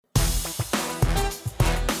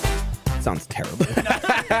sounds terrible.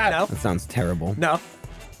 No. That sounds terrible. No.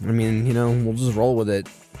 I mean, we'll just roll with it.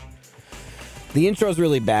 The intro's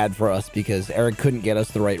really bad for us because Eric couldn't get us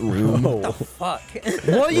the right room. Oh, fuck.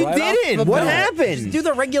 Well, you didn't. What happened? Just do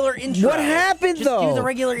the regular intro. What happened, Just though? do the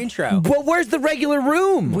regular intro. But where's the regular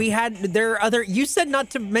room? There are other. You said not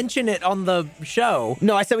to mention it on the show.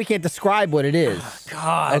 No, I said we can't describe what it is.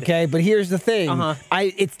 God. Okay, but here's the thing.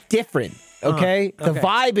 It's different. Okay? The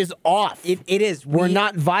vibe is off. It is. We're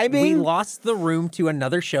not vibing? We lost the room to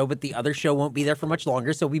another show, but the other show won't be there for much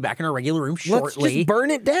longer, so we'll be back in our regular room shortly. Let's just burn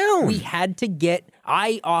it down. We had to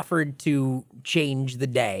I offered to change the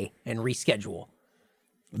day and reschedule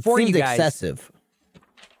for Seems you guys. excessive.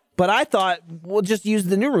 But I thought we'll just use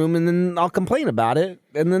the new room and then I'll complain about it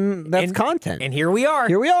and then that's content. And here we are.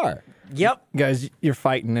 Here we are. Yep. Guys, you're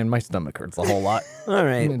fighting and my stomach hurts a whole lot. All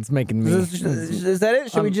right. It's making me... Is that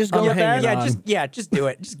it? Should we just go with that? Just do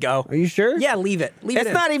it. Just go. Are you sure? Yeah, leave it. Leave it.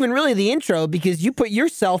 It's not even really the intro because you put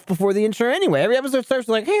yourself before the intro anyway. Every episode starts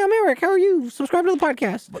like, "Hey, I'm Eric. How are you? Subscribe to the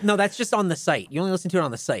podcast." No, that's just on the site. You only listen to it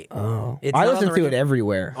on the site. Oh, It's I not listen on to the it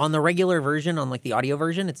everywhere. On the regular version, on like the audio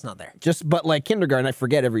version, it's not there. But like kindergarten, I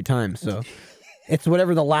forget every time. So it's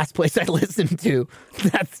whatever the last place I listened to.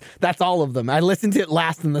 That's all of them. I listened to it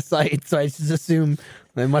last in the site, so I just assume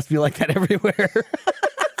it must be like that everywhere.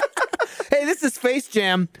 Hey, this is Face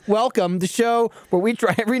Jam. Welcome, the show where we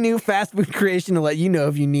try every new fast food creation to let you know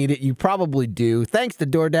if you need it. You probably do. Thanks to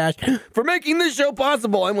DoorDash for making this show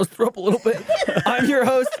possible. I almost threw up a little bit. I'm your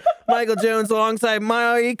host, Michael Jones, alongside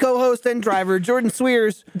my co-host and driver, Jordan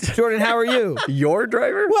Swears. Jordan, how are you? Your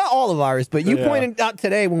driver? Well, all of ours, but you pointed out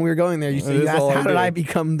today when we were going there, you asked, how did I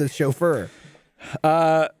become the chauffeur?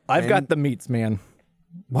 I've got the meats, man.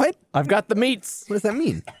 What? I've got the meats. What does that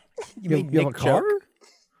mean? You have a car?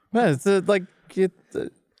 Yeah, it's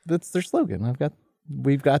that's their slogan.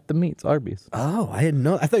 We've got the meats, Arby's. Oh, I didn't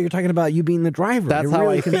know. I thought you were talking about you being the driver. That's it how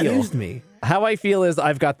really I feel. confused me. How I feel is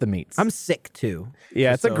I've got the meats. I'm sick too.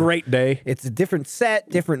 Yeah, it's a great day. It's a different set,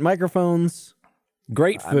 different microphones.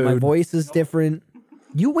 Great food. My voice is different.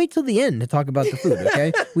 You wait till the end to talk about the food,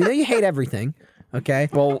 okay? We know you hate everything, okay?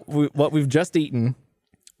 Well, what we've just eaten.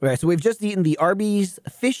 Right, so we've just eaten the Arby's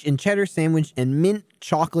fish and cheddar sandwich and mint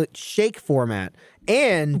chocolate shake format.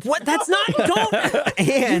 And What? That's not. Don't.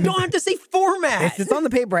 And you don't have to say format. it's on the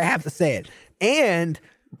paper. I have to say it. And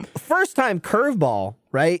first time curveball,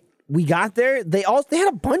 right? We got there. They had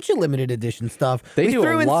a bunch of limited edition stuff. They we do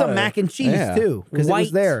threw a in lot some of- mac and cheese yeah. too because it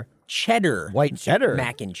was there. Cheddar. White cheddar.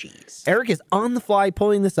 Mac and cheese. Eric is on the fly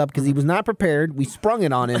pulling this up because he was not prepared. We sprung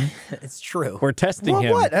it on him. It's true. We're testing Well,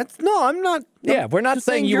 him. what? I'm not. Yeah, we're not just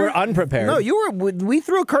saying you you're- were unprepared. No, you were. We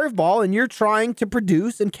threw a curveball, and you're trying to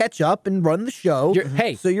produce and catch up and run the show.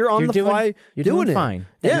 So you're on the fly you're doing it. fine.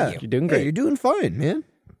 Yeah, You're doing Yeah, great. you're doing fine, man.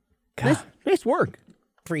 Nice work.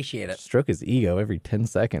 Appreciate it. Stroke his ego every 10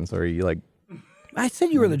 seconds, or you like. I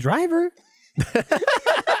said you were the driver.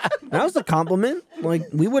 That was a compliment. Like,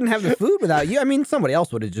 we wouldn't have the food without you. I mean, somebody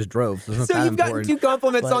else would have just drove. So, it's not So that you've gotten important. two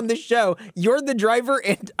compliments on this show. You're the driver,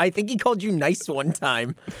 and I think he called you nice one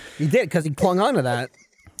time. He did because he clung on to that.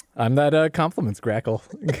 I'm that compliments grackle.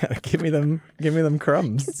 give me them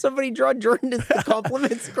crumbs. Somebody draw Jordan as the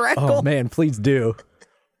compliments crackle. Oh man, please do.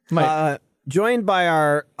 Joined by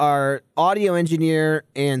our audio engineer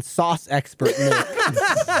and sauce expert,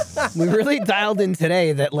 Nick. We really dialed in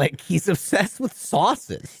today that like he's obsessed with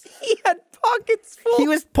sauces. He had pockets full. He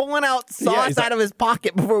was pulling out sauce he's out of his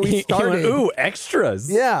pocket before we He started. went, ooh,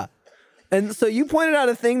 extras. Yeah. And so you pointed out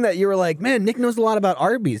a thing that you were like, man, Nick knows a lot about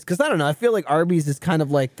Arby's. Because I don't know, I feel like Arby's is kind of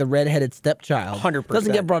like the redheaded stepchild. 100%.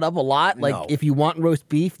 Doesn't get brought up a lot. Like No. if you want roast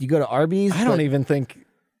beef, you go to Arby's. I don't even think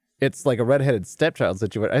it's like a redheaded stepchild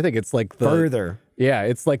situation. I think it's like the further. Yeah,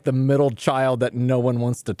 it's like the middle child that no one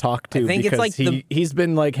wants to talk to I think it's because like he's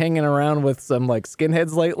been like hanging around with some like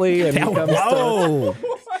skinheads lately, and he comes Whoa.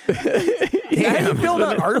 How do you feel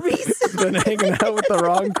about Arby's? been hanging out with the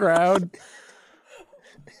wrong crowd.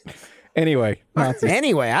 Anyway, Nazis.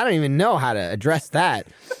 Anyway, I don't even know how to address that.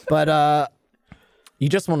 But You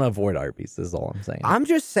just want to avoid Arby's, is all I'm saying. I'm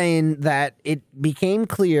just saying that it became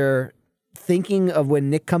clear, thinking of when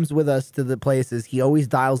Nick comes with us to the places, he always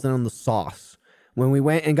dials in on the sauce. When we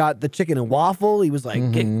went and got the chicken and waffle, he was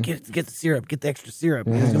like, get the syrup, get the extra syrup.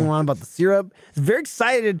 He was going on about the syrup. He's very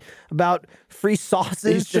excited about free sauces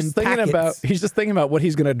He's just and thinking about what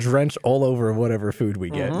he's going to drench all over whatever food we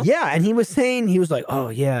get. Yeah, and he was like, oh,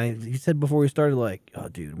 yeah. He said before we started, like, oh,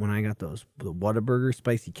 dude, when I got the Whataburger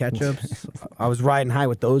spicy ketchups, I was riding high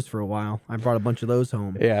with those for a while. I brought a bunch of those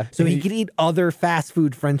home. Yeah. So he could eat other fast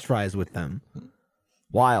food french fries with them.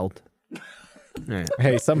 Wild. All right.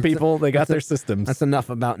 Hey, some people, they got their systems. That's enough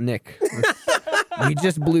about Nick. We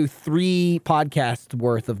just blew 3 podcasts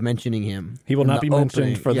worth of mentioning him. He will in not the be mentioned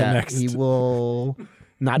opening. for the next He will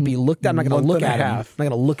not be looked at. I'm not going to month look and a at him. half. I'm not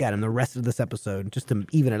going to look at him the rest of this episode just to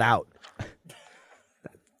even it out.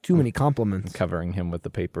 Too many compliments. Covering him with the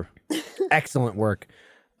paper. Excellent work.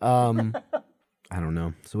 I don't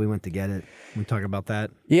know. So we went to get it. We talk about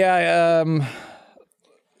that. Yeah,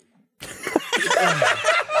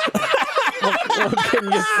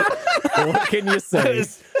 what can you say?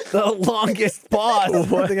 The longest pause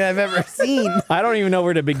I think I've ever seen. I don't even know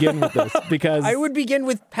where to begin with this because I would begin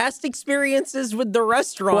with past experiences with the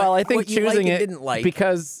restaurant. well, I think what you choosing like and it didn't like.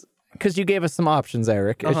 because you gave us some options,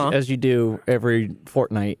 Eric, as you do every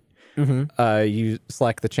fortnight. You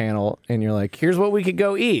select the channel and you're like, here's what we could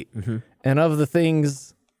go eat. And of the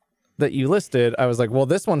things that you listed, I was like, well,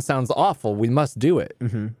 this one sounds awful. We must do it.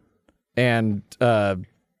 And How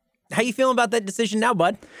you feeling about that decision now,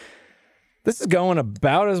 bud? this is going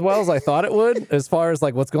about as well as I thought it would, as far as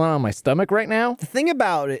like what's going on in my stomach right now. The thing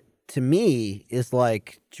about it to me is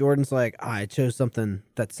like Jordan's like, I chose something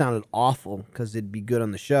that sounded awful because it'd be good on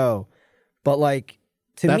the show. But like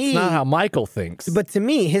to That's me, not how Michael thinks. but to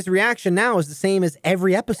me, his reaction now is the same as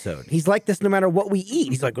every episode. He's like this no matter what we eat.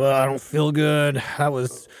 He's like, well, I don't feel good.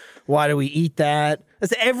 Why do we eat that?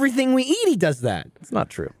 That's everything we eat. He does that. it's not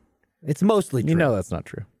true. It's mostly true. You know that's not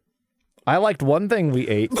true. I liked one thing we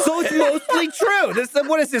ate, So it's mostly true.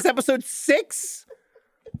 What is this, episode 6?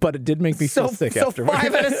 but it did make me feel sick so afterwards.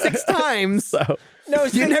 5 out of 6 times. So No,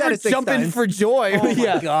 You never jump in for joy. Oh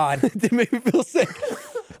my God. It made me feel sick.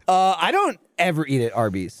 I don't ever eat at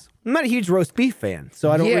Arby's. I'm not a huge roast beef fan,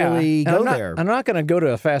 so I don't really and go there. I'm not going to go to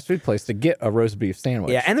a fast food place to get a roast beef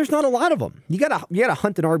sandwich. Yeah, and there's not a lot of them. You gotta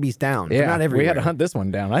hunt an Arby's down. They're not everywhere. we had to hunt this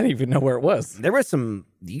one down. I didn't even know where it was. There was some.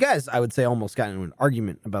 You guys, I would say, almost got into an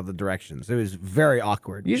argument about the directions. It was very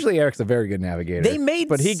awkward. Usually Eric's a very good navigator. They made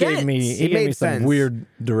but he gave me sense. he It gave me made some sense. weird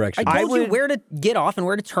directions. I told you where to get off and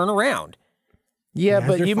where to turn around. yeah, Guys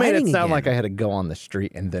but are you made it fighting sound again. like I had to go on the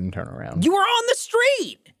street and then turn around. You were on the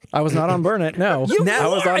street. I was not on Burnett. No, You I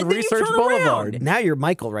was were, on and then you Research turn Boulevard. around. Now you're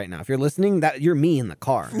Michael right now. If you're listening, that you're me in the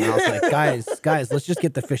car. And I was like, guys, let's just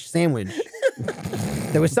get the fish sandwich.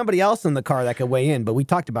 There was somebody else in the car that could weigh in, but we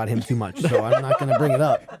talked about him too much, so I'm not going to bring it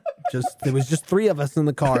up. There was just 3 of us in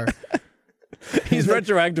the car. He's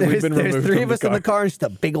retroactively been removed There's 3 from of the us in the car and just a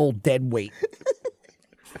big old dead weight.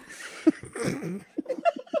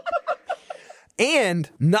 And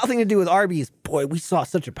nothing to do with Arby's. Boy, we saw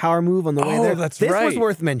such a power move on the way Oh, there. that's this was right.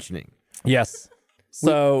 worth mentioning. Yes.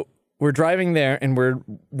 So we're driving there and we're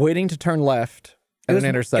waiting to turn left at an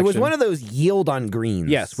intersection. It was one of those yield on greens.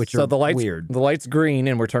 Yes, which so are the lights, weird. The light's green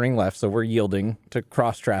and we're turning left, so we're yielding to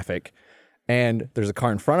cross traffic. And there's a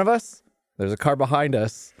car in front of us. There's a car behind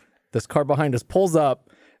us. This car behind us pulls up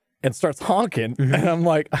and starts honking. Mm-hmm. And I'm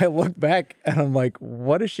like, I look back and I'm like,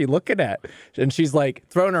 what is she looking at? And she's like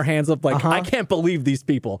throwing her hands up like, I can't believe these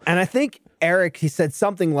people. And I think Eric, he said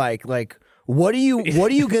something like, what are you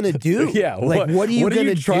gonna do? Yeah. Like, what are you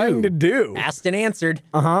gonna trying to do? Asked and answered.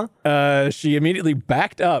 She immediately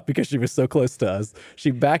backed up because she was so close to us.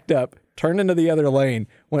 She backed up, turned into the other lane,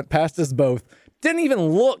 went past us both, didn't even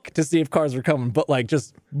look to see if cars were coming, but like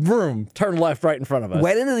just vroom, turned left right in front of us.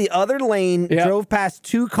 Went into the other lane, Yeah. drove past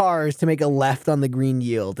 2 cars to make a left on the green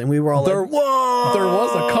yield, and we were all There- like, "Whoa!" There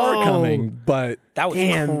was a car coming, but That was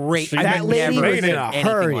Damn, great. that I've lady never was seen in a anything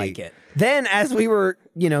hurry. like it. Then, as we were,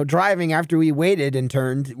 driving after we waited and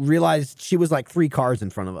turned, realized she was like 3 cars in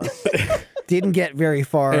front of us. Didn't get very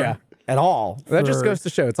far Yeah. at all. that just for- goes to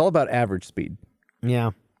show it's all about average speed.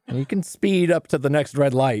 Yeah. And you can speed up to the next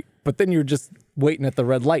red light, but then you're just waiting at the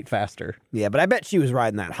red light faster. Yeah, but I bet she was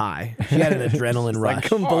riding that high. She had an adrenaline I rush.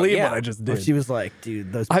 couldn't believe yeah. what I just Where did. she was like,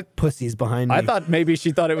 dude, those pussies behind me. I thought maybe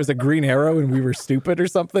she thought it was a green arrow and we were stupid or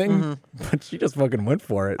something, but she just fucking went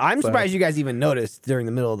for it. I'm So- surprised you guys even noticed during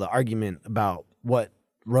the middle of the argument about what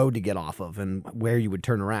road to get off of and where you would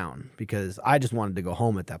turn around, because I just wanted to go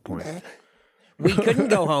home at that point. We couldn't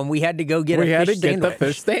go home. We had to go get We a had fish to get the sandwich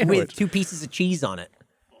fish sandwich. with 2 pieces of cheese on it.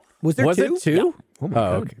 Was there Was 2? it 2? Oh my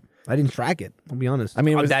God. okay. I didn't track it. I'll be honest. I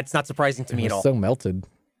mean, it was, That's not surprising to me it at all. was so melted.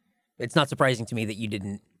 It's not surprising to me that you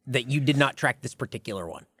did not track this particular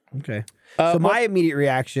one. okay. So my immediate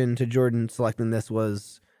reaction to Jordan selecting this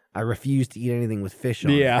was I refuse to eat anything with fish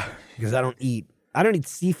on it. Yeah. Because I don't eat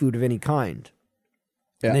seafood of any kind.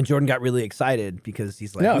 Yeah. And then Jordan got really excited because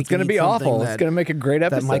he's like, No, we it's going to can be eat something awful. It's that- going to make a great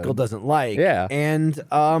episode. that Michael doesn't like. Yeah. And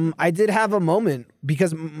I did have a moment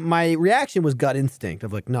because my reaction was gut instinct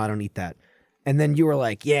of like, no, I don't eat that. And then you were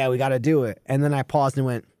like, yeah, we got to do it. And then I paused and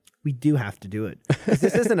went, we do have to do it. 'Cause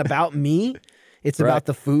this isn't about me. It's Right. about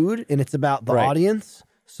the food and it's about the Right. audience.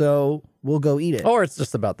 so we'll go eat it. Or it's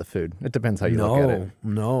just about the food. It depends how you look at it.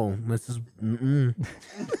 No, this is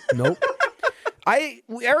nope.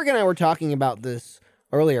 Eric and I were talking about this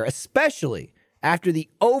earlier, especially after the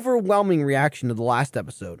overwhelming reaction to the last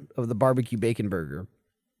episode of the barbecue bacon burger.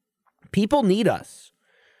 People need us.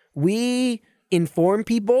 We inform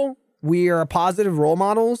people. We are positive role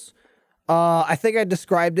models. I think I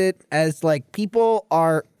described it as like people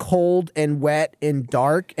are cold and wet and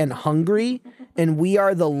dark and hungry, and we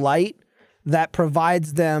are the light that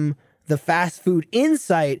provides them the fast food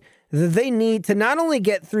insight that they need to not only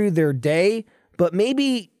get through their day, but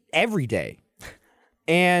maybe every day.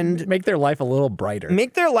 And Make their life a little brighter.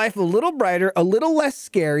 make their life a little brighter, a little less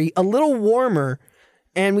scary, a little warmer.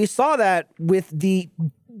 And we saw that with the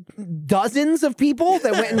dozens of people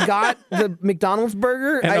that went and got the McDonald's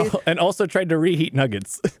burger. And also tried to reheat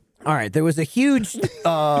nuggets. All right, there was a huge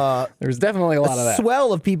There's definitely a lot of that.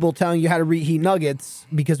 swell of people telling you how to reheat nuggets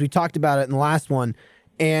because we talked about it in the last one.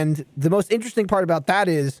 And the most interesting part about that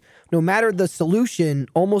is no matter the solution,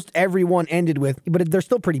 almost everyone ended with, but they're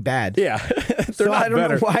still pretty bad. Yeah. They're So not I don't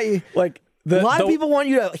better. know why. Like A lot of people want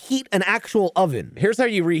you to heat an actual oven. Here's how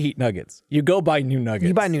you reheat nuggets. You go buy new nuggets.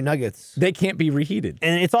 You buy new nuggets. They can't be reheated.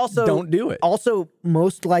 And it's also Don't do it. Also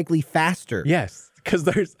most likely faster. Yes, because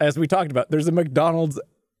there's, as we talked about, there's a McDonald's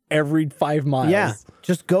every 5 miles. Yeah.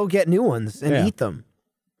 Just go get new ones and Yeah. eat them.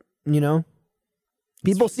 You know?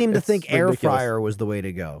 People seem to it's think air ridiculous. fryer was the way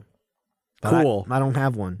to go. But Cool. I don't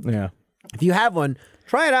have one. Yeah. If you have one,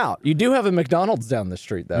 try it out. You do have a McDonald's down the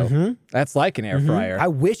street, though. That's like an air fryer. I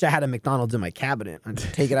wish I had a McDonald's in my cabinet. I'd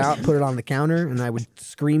take it out, put it on the counter, and I would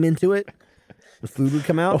scream into it. The food would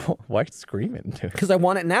come out Why screaming? because I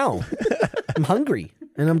want it now. I'm hungry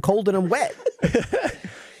and I'm cold and I'm wet.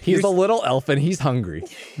 He's a little elf and he's hungry.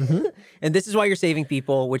 And this is why you're saving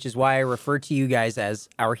people, which is why I refer to you guys as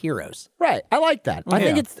our heroes. Right. I like that. I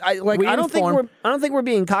think Yeah. it's I We don't think inform- we're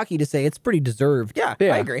being cocky to say it's pretty deserved. Yeah,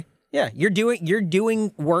 Yeah. I agree. Yeah, you're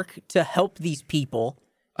doing work to help these people.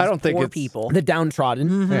 I don't think poor it's people. The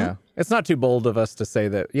downtrodden. Yeah. It's not too bold of us to say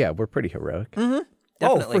that, yeah, we're pretty heroic. Oh,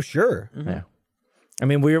 Definitely. for sure. Yeah. I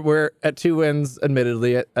mean, we're at two ends,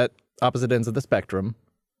 admittedly, at opposite ends of the spectrum.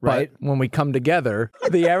 Right. But when we come together,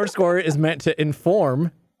 the average score is meant to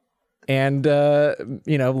inform and,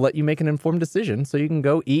 let you make an informed decision so you can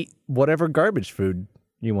go eat whatever garbage food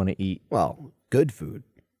you want to eat Well, good food.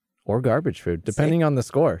 or garbage food, depending on the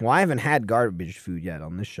score. Well, I haven't had garbage food yet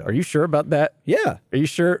on this show. Are you sure about that? Yeah. Are you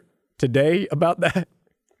sure today about that?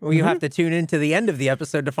 Well, you have to tune in to the end of the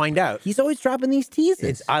episode to find out. He's always dropping these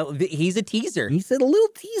teasers. He's a teaser. He said a little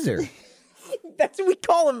teaser. That's what we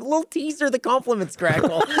call him. Little teaser, the compliments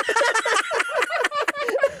crackle.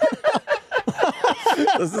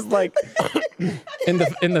 This is like in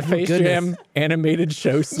the Face Jam animated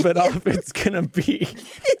show spinoff. It's gonna be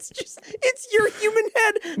it's your human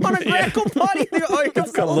head on a crackle potty.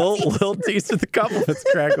 it's got a little tease of the compliments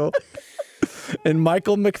crackle. And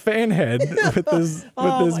Michael McFan head with his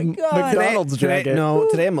my God. McDonald's jacket. No,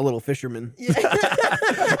 today I'm a little fisherman.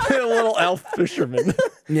 A little elf fisherman.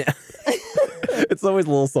 Yeah. It's always a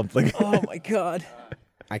little something. Oh my God.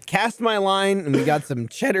 I cast my line and we got some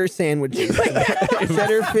cheddar sandwiches.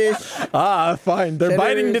 Cheddar fish. Ah, fine. They're cheddar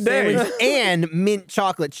biting today. sandwich, and mint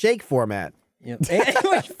chocolate shake format. You have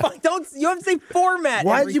to say format.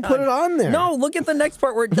 Why every did you put time. it on there? No, look at the next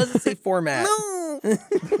part where it doesn't say format.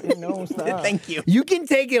 No, stop. Thank you. You can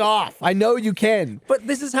take it off. I know you can. But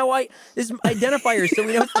this is identifiers, so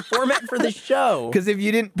we know it's the format for the show. Because if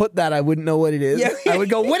you didn't put that, I wouldn't know what it is. Yeah. I would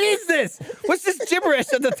go, what is this? What's this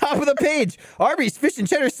gibberish at the top of the page? Arby's fish and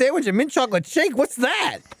cheddar sandwich and mint chocolate shake. What's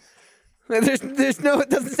that? There's no,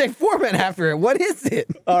 it doesn't say format after it. What is it?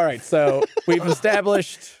 All right, so we've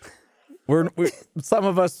established we some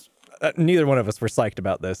of us, neither one of us were psyched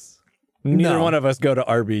about this. Neither No. one of us go to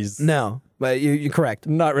Arby's. No, but you're correct.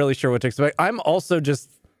 Not really sure what to expect. I'm also just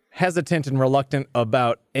hesitant and reluctant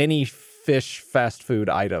about any fish fast food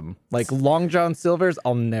item. Like Long John Silver's,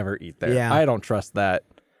 I'll never eat there. Yeah. I don't trust that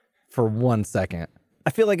for 1 second.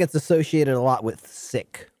 I feel like it's associated a lot with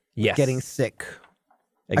sick. Yes. Getting sick.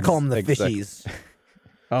 I call them the Exactly. fishies.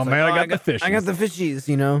 Oh man, I got the fish. I got the fishies,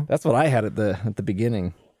 you know. That's what I had at the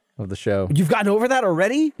beginning of the show. You've gotten over that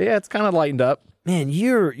already? Yeah, it's kind of lightened up. Man,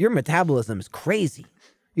 your metabolism is crazy.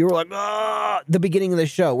 You were like, the beginning of the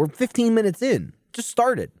show. We're 15 minutes in. Just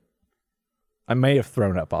started. I may have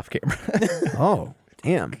thrown up off camera. Oh,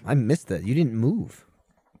 damn. I missed that. You didn't move.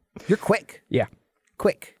 You're quick. Yeah.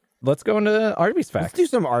 Quick. Let's go into Arby's Let's facts. do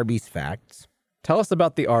some Arby's facts. Tell us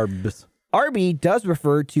about the Arbs. Arby does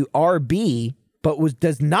refer to RB, but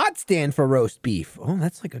does not stand for roast beef. Oh,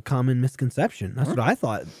 that's like a common misconception. That's what I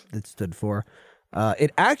thought it stood for.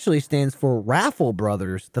 It actually stands for Raffle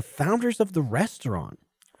Brothers, the founders of the restaurant.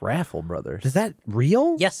 Raffle Brothers. Is that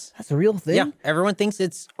real? Yes. That's a real thing? Yeah, everyone thinks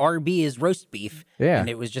it's RB is roast beef. Yeah. And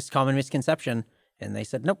it was just common misconception. And they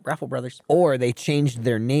said, nope, Raffle Brothers. Or they changed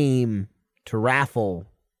their name to Raffle,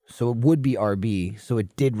 so it would be RB, so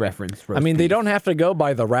it did reference roast I mean, they beef. don't have to go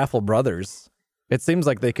by the Raffle Brothers. It seems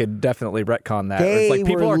like they could definitely retcon that. They It's like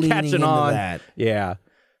people were are leaning catching into on. that. Yeah.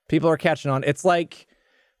 People are catching on. It's like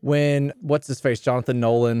when, what's his face, Jonathan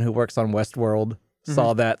Nolan, who works on Westworld,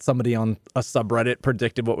 saw that somebody on a subreddit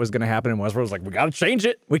predicted what was going to happen in Westworld. Was like, we got to change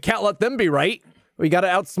it. We can't let them be right. We got to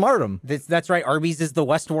outsmart them. That's right. Arby's is the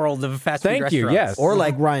Westworld of fast food Thank you, restaurants. yes. Or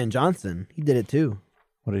like Ryan Johnson. He did it too.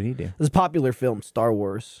 What did he do? This popular film, Star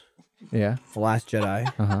Wars, Yeah. The Last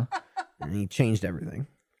Jedi. Uh-huh. And he changed everything.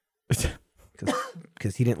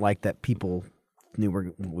 Because he didn't like that people knew what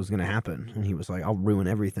was going to happen. And he was like, I'll ruin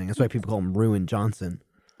everything. That's why people call him Ruin Johnson.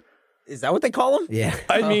 Is that what they call them? Yeah.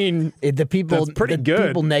 I mean, The people, That's pretty the good.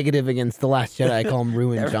 people negative against The Last Jedi call him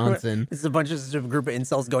Ruin Johnson. This is a group of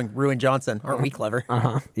incels going, Ruin Johnson. Aren't we clever?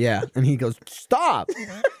 Yeah. And he goes, stop.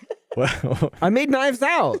 well, I made Knives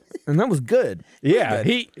Out. And that was good. yeah,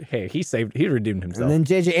 he redeemed himself. And then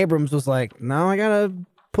J.J. Abrams was like, now I got to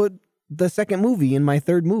put the second movie in my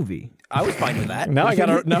third movie. I was fine with that. now I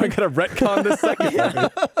gotta retcon the second movie.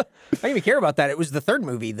 I didn't even care about that. It was the third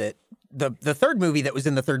movie that the third movie that was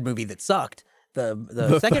in the third movie that sucked.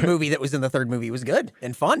 The second movie that was in the third movie was good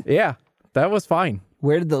and fun. Yeah, that was fine.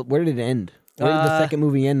 Where did it end? Where did the second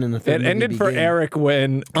movie end and the third It movie ended for begin? Eric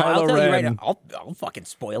when I'll Kylo tell you right Ren. now. I'll fucking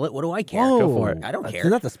spoil it. What do I care? Whoa. Go for it. I don't That's care.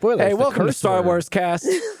 not the spoiler. Hey, it's the welcome to curse Star word. Wars Cast.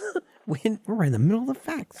 When We're right in the middle of the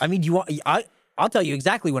facts. I mean, I'll tell you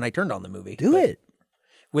exactly when I turned on the movie. Do But it.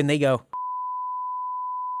 When they go,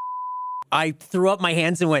 I threw up my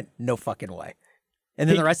hands and went, no fucking way. And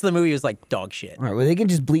then the rest of the movie was like dog shit. All right, well, they can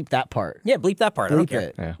just bleep that part. Yeah, bleep that part. I don't Bleep care.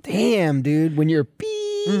 it. Yeah. Damn, dude. When you're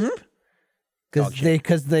beep.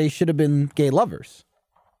 Because they should have been gay lovers.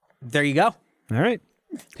 There you go. All right.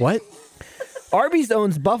 What? Arby's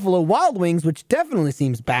owns Buffalo Wild Wings, which definitely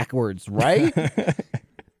seems backwards, right?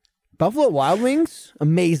 Buffalo Wild Wings?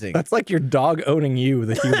 Amazing. That's like your dog owning you,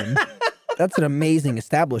 the human. That's an amazing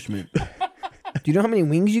establishment. Do you know how many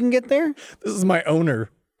wings you can get there? This is my owner,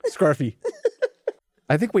 Scruffy.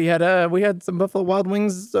 I think we had some Buffalo Wild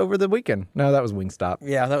Wings over the weekend. No, that was Wingstop.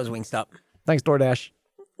 Yeah, that was Wingstop. Thanks, DoorDash.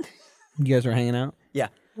 You guys are hanging out? Yeah.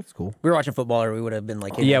 That's cool. We were watching football, or we would have been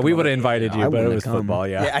like, Yeah, we would have invited I you, but it wouldn't was have come. football.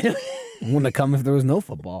 Yeah. Yeah, I know. I wouldn't have come if there was no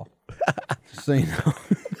football. Just so you know.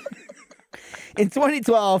 In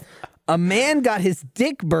 2012, a man got his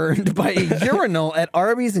dick burned by a urinal at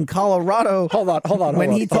Arby's in Colorado. Hold on.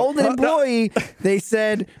 When he told an No. employee, they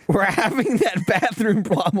said, we're having that bathroom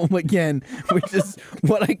problem again, which is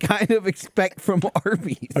what I kind of expect from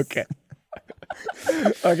Arby's. Okay.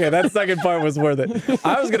 Okay, that second part was worth it.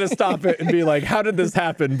 I was gonna stop it and be like, "How did this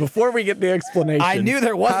happen?" Before we get the explanation, I knew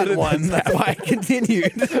there how wasn't did one. this That's why I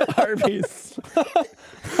continued. Arby's.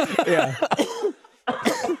 Yeah.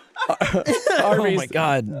 Arby's. Oh my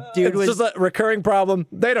God. Dude It's was just a recurring problem.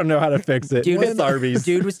 They don't know how to fix it. It's Arby's.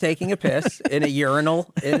 Dude was taking a piss in a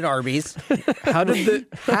urinal at Arby's. How did the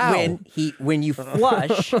how? When you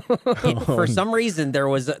flush, for some reason there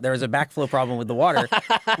was a backflow problem with the water.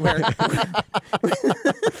 Where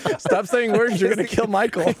Stop saying words. You're gonna kill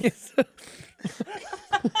Michael.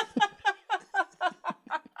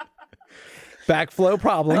 Backflow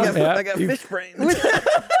problem. I got fish brain.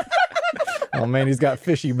 Oh man, he's got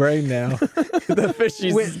fishy brain now. The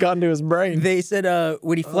fishy's gone to his brain. they said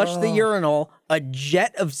when he flushed the urinal, a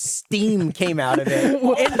jet of steam came out of it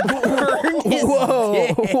and burned his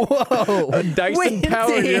dick. Whoa. A Dyson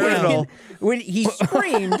powered urinal. When he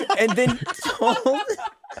screamed and then told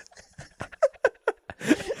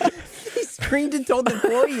he screamed and told the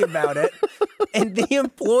employee about it, and the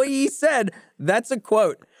employee said, "That's a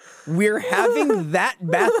quote. We're having that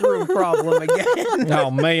bathroom problem again." Oh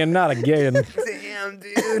man, not again. Damn,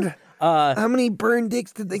 dude. How many burn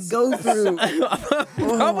dicks did they go through?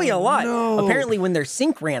 Probably a lot. no. Apparently, when their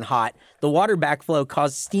sink ran hot, the water backflow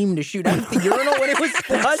caused steam to shoot out of the urinal when it was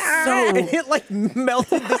flushed, and it like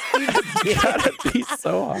melted the steam. Gotta be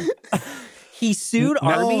so hard. He sued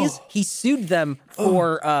Arby's. He sued them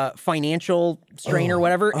for financial strain or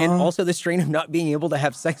whatever, and also the strain of not being able to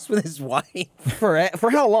have sex with his wife. For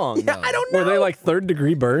how long? though? I don't know. Were they like third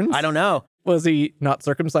degree burns? I don't know. Was he not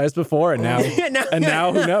circumcised before and now? And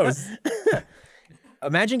now who knows?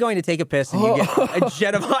 Imagine going to take a piss and you get a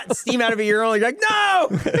jet of hot steam out of a urinal. You're like, no,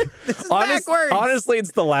 this is backwards. Honestly,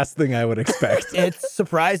 it's the last thing I would expect. It's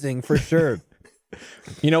surprising for sure.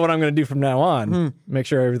 You know what I'm going to do from now on? Make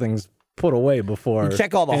sure everything's put away before.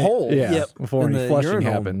 Check all the holes. Yeah, Yep. before in any the flushing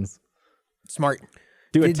urinal. happens. Smart.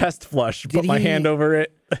 Do a Did- test flush. Put did my he- hand over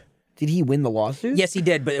it. Did he win the lawsuit? Yes, he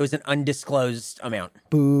did, but it was an undisclosed amount.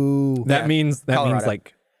 Boo. That means Colorado.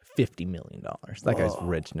 like $50 million. That guy's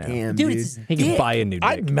rich now. Damn, Dude, dude. it's his He can dick. buy a new dick.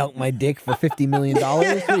 I'd melt my dick for $50 million. All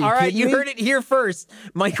right, you heard it here first.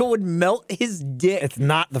 Michael would melt his dick. It's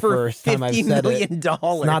not the for first time I've $50 said million. it.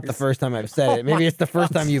 It's not the first time I've said it. Maybe it's the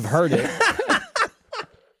first time you've heard it.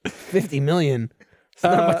 50 million. It's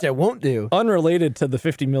not much I won't do. Unrelated to the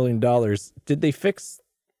 $50 million, did they fix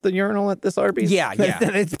the urinal at this Arby's? Yeah, yeah.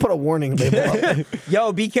 It's put a warning label up.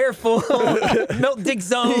 Yo, be careful. Melt dick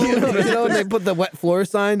zone. You know when they put the wet floor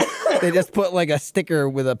sign, they just put like a sticker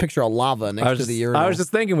with a picture of lava next to the urinal. I was just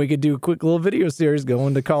thinking we could do a quick little video series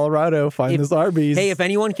going to Colorado, find this Arby's. Hey, if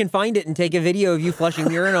anyone can find it and take a video of you flushing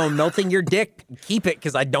the urinal and melting your dick, keep it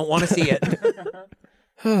because I don't want to see it.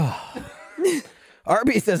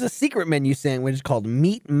 Arby's has a secret menu sandwich called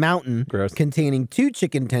Meat Mountain, Gross. containing 2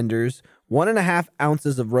 chicken tenders, 1.5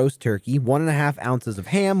 ounces of roast turkey, 1.5 ounces of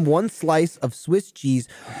ham, 1 slice of Swiss cheese,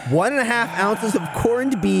 1.5 ounces of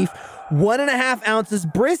corned beef, 1.5 ounces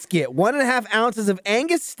brisket, 1.5 ounces of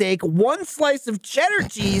Angus steak, 1 slice of cheddar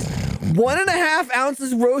cheese, 1.5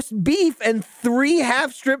 ounces roast beef, and 3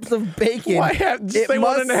 half strips of bacon. Why just say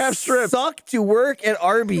must 1.5 strips? Suck to work at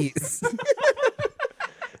Arby's.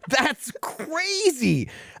 That's crazy.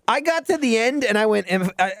 I got to the end and I went,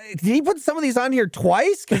 did he put some of these on here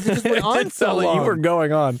twice? Because it just went on Did so tell that long. you were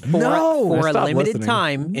going on. No. For a Stop limited listening.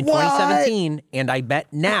 time in What? 2017, and I bet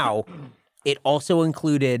now it also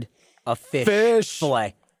included a fish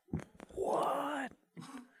fillet. What?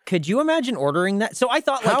 Could you imagine ordering that? So I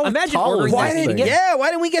thought, like, How imagine tall is ordering that that. thing? and get Why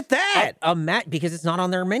didn't we get that? a mat because it's not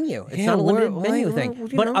on their menu. It's Yeah, not a limited where- menu like, thing. well,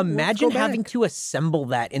 you But know, let's imagine go having back. to assemble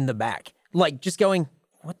that in the back, like just going,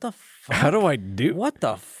 what the fuck? How do I do? What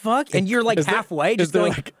the fuck? And you're like Is there- halfway, is just there,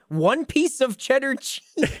 going, like- 1 piece of cheddar cheese.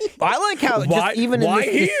 I like how Why- just even why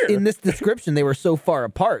in here? in this description they were so far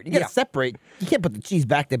apart. You got to Yeah. separate. You can't put the cheese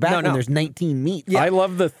back to back No, when no. there's 19 meats. I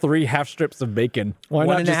love the 3 half strips of bacon. Why One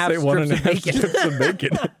not and a just half say 1.5 strips of bacon. strips of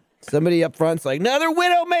bacon? Somebody up front's like, another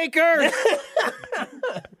Widowmaker.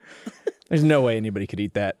 There's no way anybody could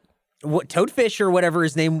eat that. What, Toadfish or whatever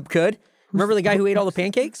his name could. Remember the guy who ate all the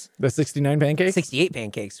pancakes? The 69 pancakes? 68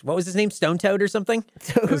 pancakes. What was his name? Stone Toad or something?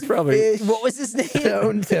 It's probably. What was his name?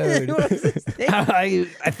 Stone Toad. What was his name?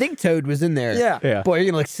 I think Toad was in there. Yeah. Yeah. Boy, you're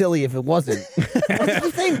gonna look silly if it wasn't. What's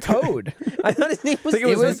his name? Toad. I thought his name was. I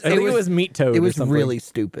think it was Meat Toad. It or was something. really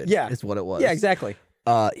stupid. Yeah. is what it was. Yeah, exactly.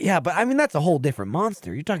 Yeah, but I mean that's a whole different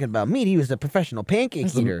monster. You're talking about meat. He was a professional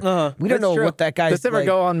pancake eater. We don't that's know true. what that guy's. Does this ever like,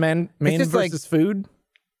 go on Man just like- versus Food?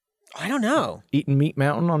 I don't know. Eating Meat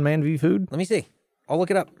Mountain on Man v Food? Let me see. I'll look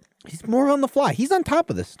it up. He's more on the fly. He's on top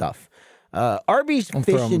of this stuff. Arby's throw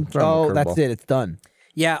fish him- and throw him a oh, that's curveball. it. It's done.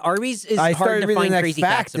 Yeah, Arby's is I hard started to reading find the next crazy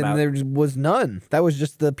fact, facts about. and there was none. That was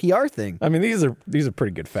just the PR thing. I mean, these are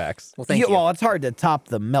pretty good facts. Well, thank you. Well, it's hard to top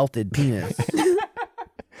the melted penis.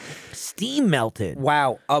 Steam melted.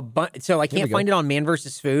 Wow. So I can't find it on Man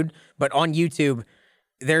vs. Food, but on YouTube,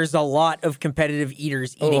 there's a lot of competitive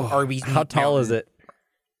eaters eating Arby's. How Meat tall is Mountain. it?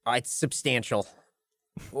 It's substantial.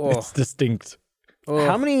 Oh, It's distinct.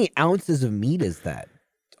 How many ounces of meat is that?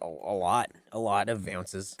 a lot. A lot of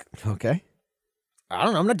ounces. Okay. I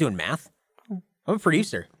don't know. I'm not doing math. I'm a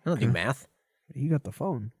producer. I don't do math. You got the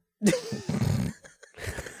phone.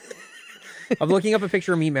 I'm looking up a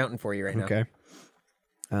picture of Meat Mountain for you right now. Okay.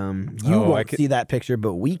 You Oh, I won't could- see that picture,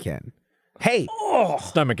 but we can. Hey.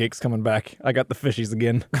 Stomach ache's coming back. I got the fishies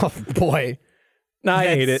again. Oh, boy. No, I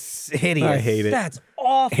hate it. That's hideous. I hate it. That's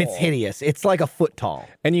awful. It's hideous. It's like a foot tall.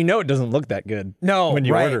 And you know it doesn't look that good. No, when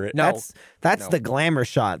you Right. order it. No. That's the glamour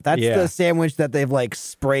shot. That's Yeah. the sandwich that they've like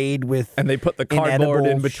sprayed with And they put the cardboard inedible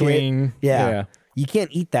in between. shit. Yeah. You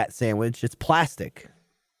can't eat that sandwich. It's plastic.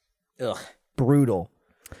 Ugh. Brutal.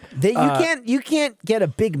 You can't get a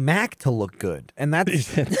Big Mac to look good, and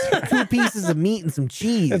that's 2 pieces of meat and some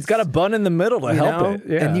cheese. It's got a bun in the middle to you help know? it.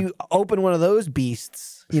 Yeah. And you open one of those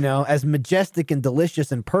beasts, as majestic and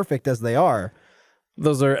delicious and perfect as they are,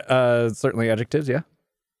 Those are certainly adjectives, yeah.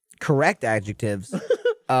 correct adjectives,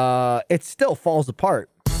 it still falls apart.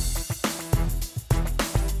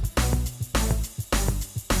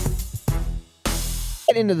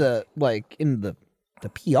 Get into the the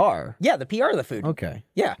PR. Yeah, the PR of the food. Okay.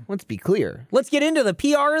 Yeah. Let's be clear. Let's get into the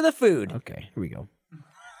PR of the food. Okay, here we go.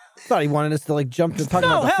 Thought he wanted us to like jump to talking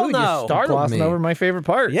No, about the hell food. no. You startled Glossing me. over my favorite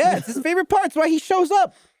part. Yeah, it's his favorite part. It's why he shows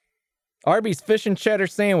up. Arby's fish and cheddar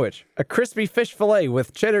sandwich. A crispy fish fillet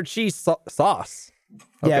with cheddar cheese sauce.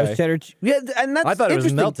 Yeah, it Okay. was cheddar cheese. Yeah, and that's I thought it was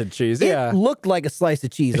interesting. melted cheese. It Yeah. looked like a slice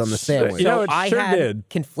of cheese on the sandwich. You know, it I sure had did.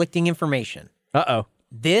 conflicting information. Uh-oh.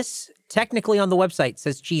 This technically on the website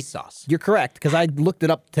says cheese sauce. You're correct, because I looked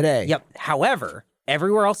it up today. Yep. However,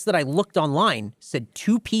 everywhere else that I looked online said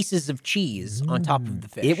 2 pieces of cheese on top of the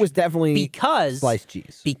fish. It was definitely because sliced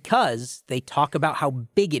cheese. Because they talk about how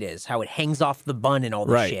big it is, how it hangs off the bun and all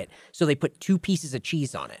this Right. shit. So they put 2 pieces of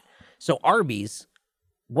cheese on it. So Arby's,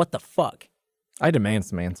 what the fuck? I demand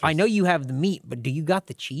some answers. I know you have the meat, but do you got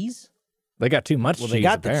the cheese? They got too much Well, cheese, they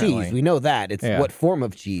got the apparently. cheese. We know that. It's Yeah. what form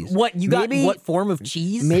of cheese. What you got? Maybe- What form of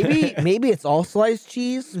cheese? Maybe it's all sliced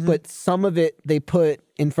cheese, but some of it they put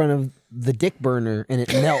in front of the dick burner and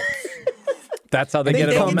it melts. That's how they get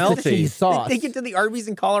it they all get the cheese melty. sauce. They take it to the Arby's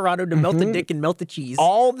in Colorado to melt the dick and melt the cheese.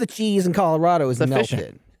 All the cheese in Colorado is efficient.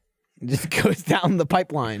 melted. It just goes down the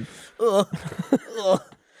pipeline.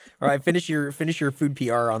 All right, finish your food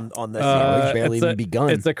PR on this. We've barely it's even a, begun.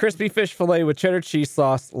 It's a crispy fish fillet with cheddar cheese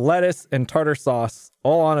sauce, lettuce, and tartar sauce,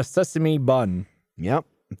 all on a sesame bun. Yep,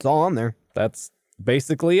 it's all on there. That's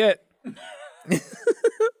basically it.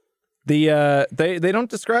 They don't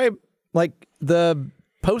describe like the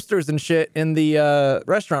posters and shit in the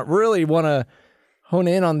restaurant. Really want to hone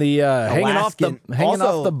in on the hanging off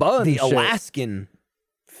the bun. The shit. Alaskan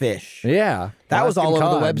fish. Yeah, That was all Alaskan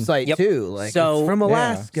over the cod. website Yep. too. Like So- it's from yeah.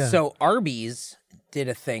 Alaska. So Arby's did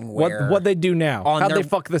a thing where What they do now? on How'd their- they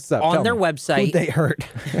fuck this up? on Tell their me. website Who'd they hurt?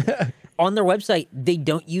 on their website, they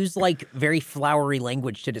don't use like very flowery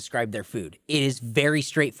language to describe their food. It is very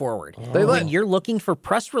straightforward. When you're looking for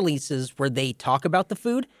press releases where they talk about the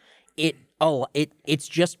food, it's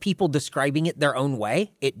just people describing it their own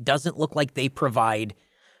way. It doesn't look like they provide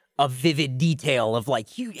a vivid detail of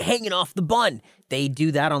like you hanging off the bun. They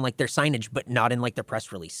do that on like their signage, but not in like their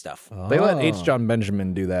press release stuff. They let H. John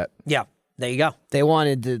Benjamin do that. Yeah, there you go. They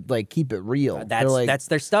wanted to like keep it real. They're That's like, that's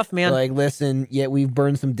their stuff, man. like, listen, yeah, we've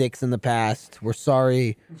burned some dicks in the past. We're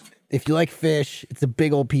sorry. If you like fish, it's a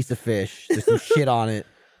big old piece of fish. There's some shit on it.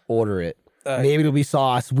 Order it. Maybe it'll be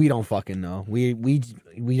sauce. We don't fucking know. We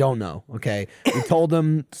don't know. Okay. We told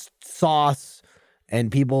them sauce, and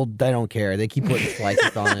people they don't care. They keep putting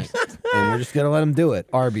slices on it, and we're just gonna let them do it.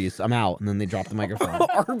 Arby's, I'm out, and then they drop the microphone.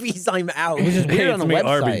 Arby's, I'm out. It's just weird on the me, website.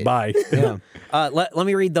 Arby's. Bye. Yeah. Let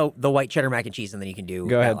me read the white cheddar mac and cheese, and then you can do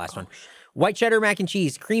Go that ahead. last one. White cheddar mac and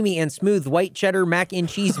cheese, creamy and smooth white cheddar mac and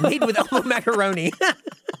cheese made with elbow macaroni.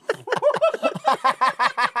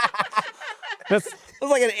 That's It's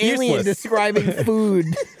like an alien Useless. describing food.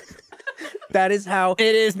 That is how.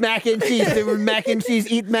 It is mac and cheese. They were mac and cheese.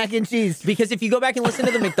 Eat mac and cheese. Because if you go back and listen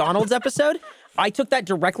to the McDonald's episode, I took that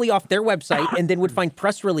directly off their website and then would find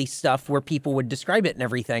press release stuff where people would describe it and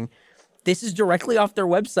everything. This is directly off their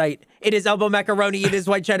website. It is elbow macaroni. It is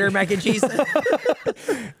white cheddar mac and cheese.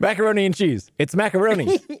 macaroni and cheese. It's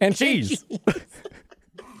macaroni and cheese.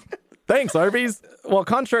 Thanks, Arby's. Well,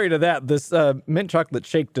 contrary to that, this mint chocolate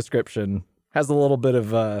shake description has a little bit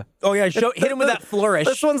of. Oh yeah, hit him with that flourish.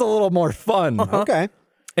 This one's a little more fun. Okay.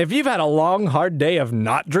 If you've had a long, hard day of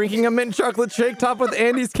not drinking a mint chocolate shake topped with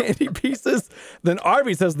Andy's candy pieces, then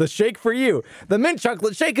Arby's has the shake for you. The mint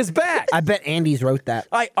chocolate shake is back. I bet Andy's wrote that.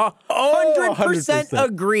 I 100% 100%.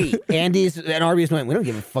 agree. Andy's and Arby's went, we don't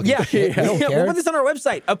give a fucking Yeah, shit. We don't We'll care. put this on our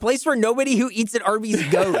website. A place where nobody who eats at Arby's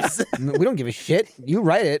goes. We don't give a shit. You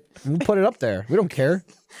write it. We'll put it up there. We don't care.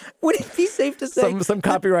 Would it be safe to say Some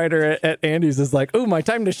copywriter at Andy's is like, "Oh, my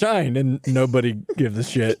time to shine," and nobody gives a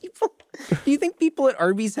shit. do you think people at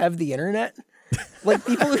Arby's have the internet? Like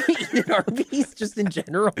people who eat at Arby's just in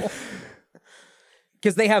general?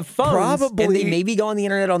 Because they have phones and Probably. they maybe go on the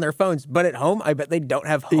internet on their phones, but at home, I bet they don't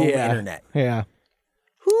have home internet. Yeah.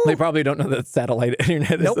 They probably don't know that satellite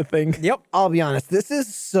internet is a thing. Yep. I'll be honest. This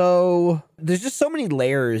is so. There's just so many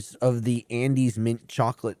layers of the Andy's mint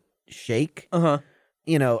chocolate shake. Uh-huh.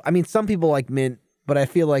 You know, I mean, some people like mint, but I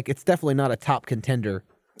feel like it's definitely not a top contender.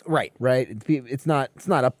 Right. Right? It's not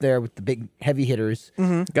up there with the big heavy hitters.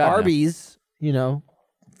 God, no. Arby's, you know,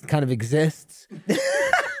 kind of exists.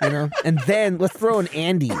 You know, and then let's throw in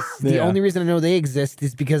Andy's. The Yeah. only reason I know they exist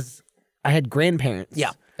is because I had grandparents.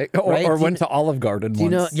 Yeah. Or, Right? or Do you went to Olive Garden Do you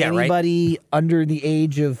know once. Yeah, right. anybody under the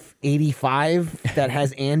age of 85 that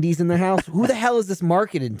has Andy's in their house? Who the hell is this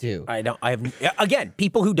marketed to? I have, again,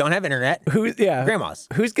 people who don't have internet. Grandmas.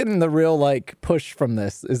 Who's getting the real like push from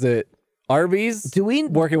this? Is it Arby's? Do we-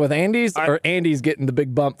 working with Andy's, or Andy's getting the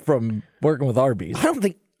big bump from working with Arby's? I don't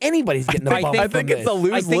think anybody's getting the I bump think- I from think it's this. a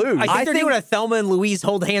lose-lose. I think they're doing a Thelma and Louise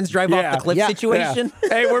hold hands, drive off the cliff yeah, situation.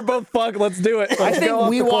 Hey, we're both fucked. Let's do it. I Let's go think off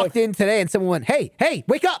we the cliff. walked in today and someone went, hey,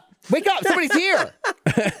 wake up, somebody's here.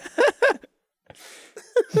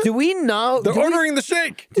 Do we know? They're ordering the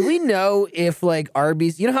shake. Do we know if like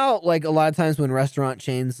Arby's? You know how like a lot of times when restaurant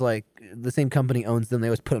chains like the same company owns them, they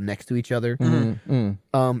always put them next to each other.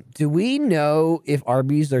 Do we know if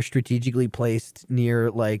Arby's are strategically placed near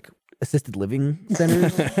like assisted living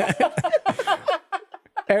centers?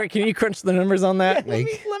 Eric, can you crunch the numbers on that? Let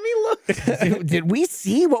me look. Did we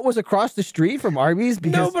see what was across the street from Arby's?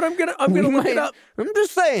 Because No, but I'm gonna look it up. I'm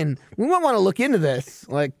just saying we might want to look into this.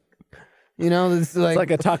 Like, you know, this It's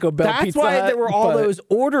like a Taco Bell That's Pizza why Hut, there were all but those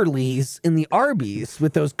orderlies in the Arby's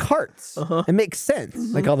with those carts. It makes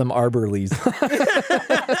sense. They call them Arborleys.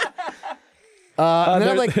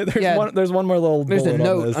 There's one more little There's a bullet on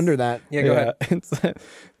note this. under that. Yeah, go ahead. It's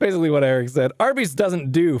basically what Eric said. Arby's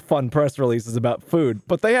doesn't do fun press releases about food,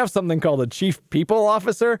 but they have something called a chief people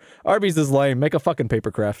officer. Arby's is lame. Make a fucking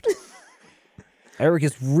papercraft. Eric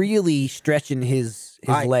is really stretching his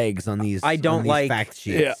legs on these. I don't on these like- fact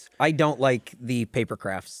sheets. Yeah. I don't like the paper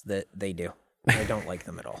crafts that they do. I don't like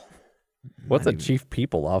them at all. What's a chief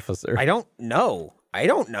people officer? I don't know.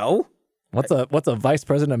 What's a vice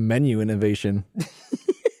president of menu innovation?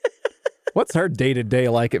 What's her day-to-day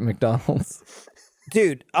like at McDonald's?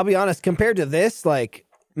 Dude, I'll be honest. Compared to this, like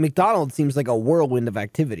McDonald's seems like a whirlwind of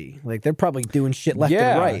activity. Like they're probably doing shit left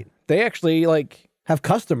and right. They actually Have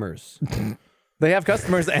customers. they have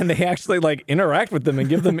customers and they actually interact with them and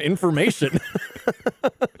give them information.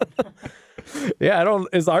 Yeah,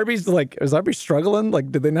 is Arby's struggling?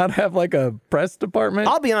 Like, did they not have a press department?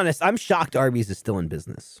 I'll be honest. I'm shocked Arby's is still in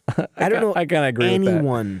business. I don't know. I kind of agree with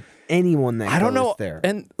that. Anyone that I don't goes know. there.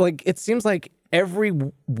 And it seems like every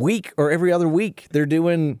week or every other week they're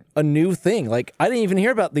doing a new thing. Like, I didn't even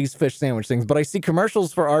hear about these fish sandwich things, but I see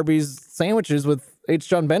commercials for Arby's sandwiches with H.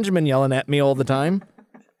 John Benjamin yelling at me all the time.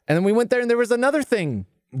 And then we went there and there was another thing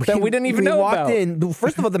that we didn't even know walked about. in.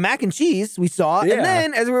 First of all, the mac and cheese we saw, Yeah. and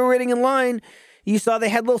then as we were waiting in line, you saw they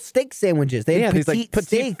had little steak sandwiches. They had these petite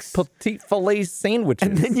steaks. petite filet sandwiches.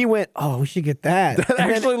 And then you went, "Oh, we should get that." that And then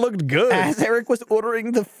actually looked good. as Eric was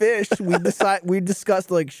ordering the fish, we discussed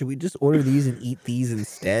should we just order these and eat these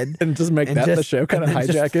instead, And just make that the show, kind of and then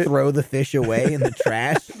hijack just it. throw the fish away in the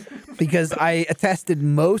trash. Because I attested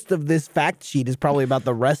most of this fact sheet is probably about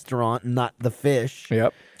the restaurant, not the fish.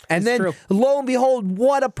 Yep. And then, true. lo and behold,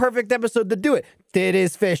 what a perfect episode to do it. It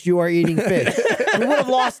is fish. You are eating fish. We would have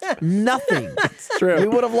lost nothing. It's true. We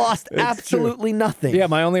would have lost absolutely nothing. Yeah,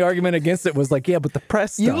 my only argument against it was but the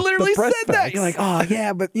press stuff. You the literally press said that. facts. You're like, oh,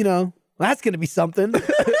 yeah, but, that's going to be something.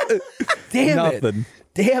 Damn Nothing.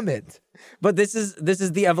 it. Damn it. But this is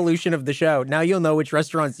the evolution of the show. Now you'll know which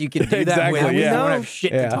restaurants you can do that Exactly, with. yeah. We don't have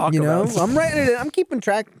shit Yeah. to talk You know, about. I'm writing it. I'm keeping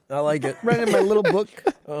track. I like it. Writing in my little book.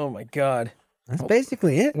 Oh my god. That's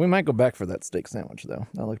basically it. We might go back for that steak sandwich, though.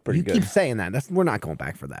 That looked pretty You good. keep saying that. We're not going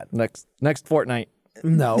back for that. Next fortnight.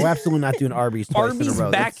 No, we're absolutely not doing Arby's twice in a Arby's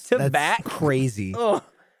row. back to That's back? crazy. Oh.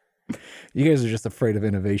 You guys are just afraid of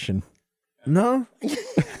innovation. No.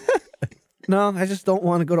 No, I just don't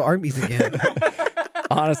want to go to Arby's again.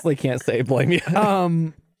 Honestly, can't say blame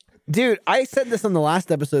you. Dude, I said this on the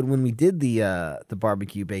last episode when we did the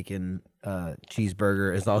barbecue bacon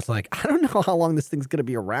cheeseburger. Is I was like, I don't know how long this thing's gonna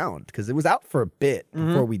be around because it was out for a bit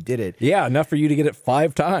before we did it. Yeah, enough for you to get it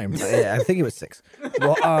 5 times. Yeah, I think it was 6.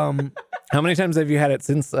 Well, How many times have you had it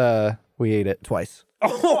since we ate it? twice.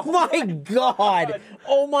 Oh my god.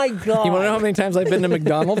 Oh my god. You want to know how many times I've been to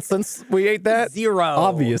McDonald's since we ate that? 0.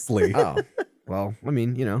 Obviously. Oh, well, I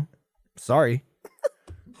mean, sorry.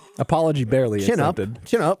 Apology barely Chin accepted. up,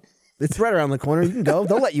 chin up. It's right around the corner. You can go.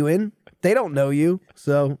 They'll let you in. They don't know you,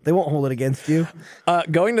 so they won't hold it against you.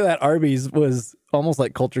 Going to that Arby's was almost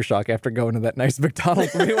like culture shock after going to that nice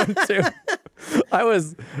McDonald's we went to. I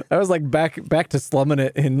was like back to slumming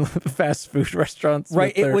it in fast food restaurants.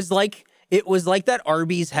 Right. with It was like that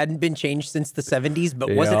Arby's hadn't been changed since the 70s,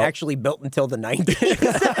 but wasn't Yep. actually built until the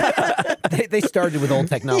 90s. They started with old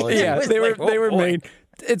technology. Yeah, was they like, were oh, boy. made.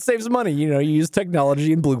 It saves money, you use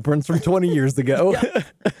technology and blueprints from 20 years ago.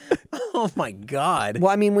 Oh my god.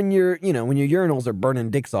 Well, I mean, when your urinals are burning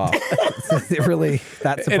dicks off, is it really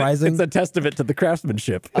that surprising? It's a testament to the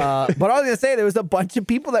craftsmanship. But I was gonna say there was a bunch of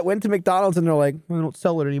people that went to McDonald's and they're like, we don't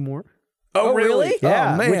sell it anymore. Oh, really?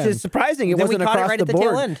 Yeah, Oh, man. which is surprising. It Then we wasn't caught it across right the at the board.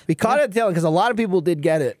 tail end. We caught it at the tail end because a lot of people did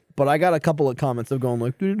get it, but I got a couple of comments of going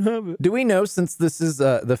like, they didn't have it. Do we know, since this is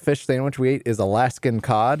the fish sandwich we ate is Alaskan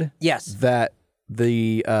cod, Yes. that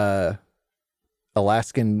the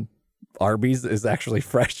Alaskan Arby's is actually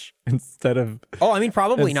fresh instead of Oh, I mean,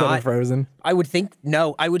 probably instead not. of frozen? I would think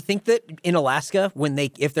no. I would think that in Alaska,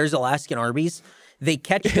 if there's Alaskan Arby's, They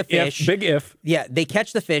catch the fish. Big if. Yeah, they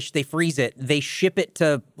catch the fish, they freeze it, they ship it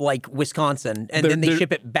to like Wisconsin, and then they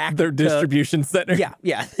ship it back their to distribution center.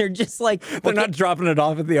 Yeah. They're just like They're not dropping it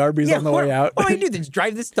off at the Arby's on the way out. What do I do? Just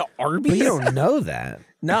drive this to Arby's? But you don't know that.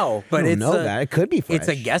 No, but You it's don't know that. It could be fresh. It's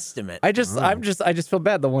a guesstimate. I just feel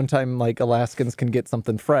bad the one time like Alaskans can get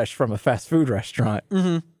something fresh from a fast food restaurant.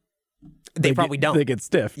 they probably don't. They get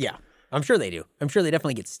stiff. Yeah, I'm sure they do. I'm sure they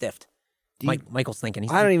definitely get stiffed. Michael's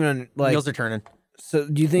thinking. I don't even like. Wheels are turning. So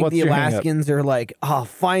do you think What's the your hang up? Alaskans are like, oh,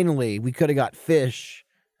 finally, we could have got fish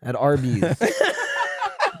at Arby's?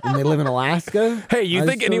 And they live in Alaska? Hey, you I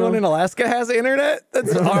think just don't anyone know. in Alaska has internet?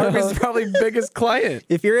 That's Arby's probably biggest client.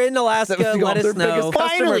 If you're in Alaska, let us their know. biggest customer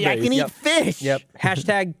Finally, I base. can eat Yep. fish. Yep.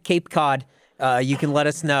 Hashtag Cape Cod. You can let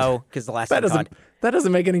us know because the last That time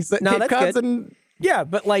doesn't make any sense. No, Cape that's Cod's good. in- Yeah,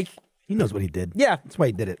 but like, He knows what he did. yeah. That's why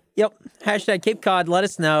he did it. Yep. Hashtag Cape Cod. Let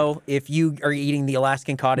us know if you are eating the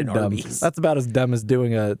Alaskan cod at dumb. Arby's. That's about as dumb as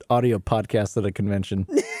doing an audio podcast at a convention.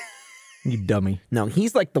 You dummy. No,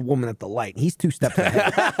 he's like the woman at the light. He's 2 steps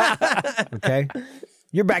ahead. Okay?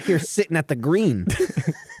 You're back here sitting at the green.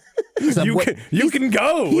 You can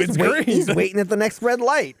go. It's green. He's waiting at the next red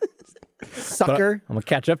light. But Sucker. I'm gonna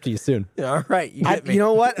catch up to you soon. All right. You get me. You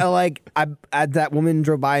know what? I that woman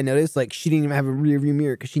drove by. I noticed like she didn't even have a rear view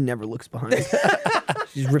mirror because she never looks behind.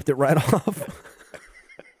 She just ripped it right off.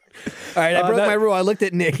 All right, I broke my rule. I looked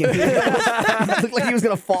at Nick and he looked like he was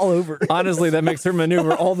gonna fall over. Honestly, that makes her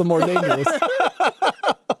maneuver all the more dangerous.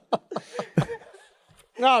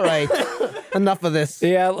 All right, enough of this.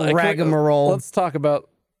 Like, Ragamarole. Let's talk about,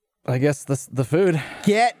 I guess, the food.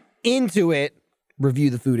 Get into it.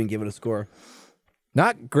 Review the food and give it a score.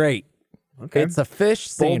 Not great. Okay. It's a fish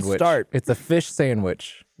Bold sandwich. start. It's a fish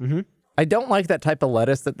sandwich. Mm-hmm. I don't like that type of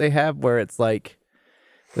lettuce that they have where it's like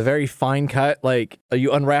the very fine cut, like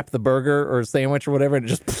you unwrap the burger or sandwich or whatever and it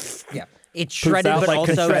just Yeah. It's shredded, out but like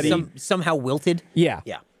also confetti. somehow wilted. yeah.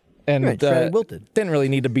 Yeah. And Right, shredded, wilted. didn't really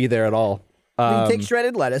need to be there at all. You take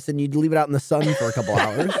shredded lettuce and you leave it out in the sun for a couple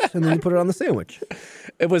hours, and then you put it on the sandwich.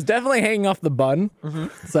 It was definitely hanging off the bun,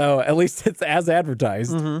 so at least it's as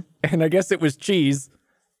advertised. And I guess it was cheese,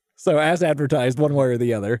 so as advertised, one way or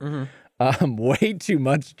the other. Way too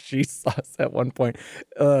much cheese sauce at one point.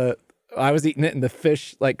 I was eating it, and the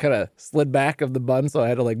fish like kind of slid back of the bun, so I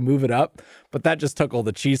had to like move it up. But that just took all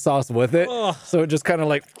the cheese sauce with it, so it just kind of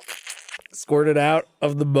like squirted out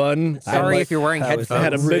of the bun. Sorry if you're wearing headphones.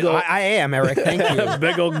 had a big ol' I am, Eric. Thank you. a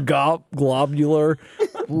big old globular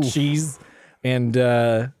cheese, and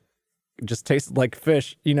just tasted like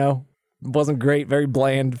fish. You know, wasn't great. Very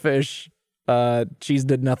bland fish. Cheese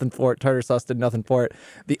did nothing for it. Tartar sauce did nothing for it.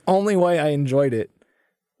 The only way I enjoyed it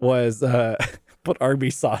was put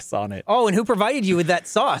Arby's sauce on it. Oh, and who provided you with that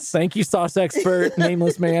sauce? Thank you, sauce expert,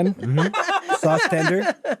 nameless man. Sauce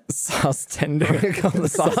tender. Sauce tender. the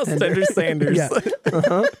Sauce tender Sanders.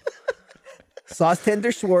 Yeah. Sauce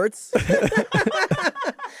tender Schwartz.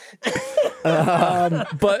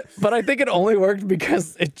 But I think it only worked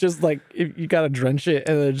because it just like you gotta drench it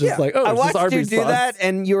and it's just like, oh, I it's just watched you Arby's do sauce. that,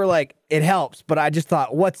 and you were like, "It helps," but I just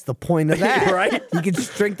thought, "What's the point of that?" Right? You can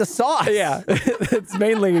just drink the sauce. Yeah, it's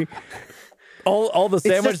mainly all the It's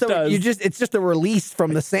sandwich just does. it's just a release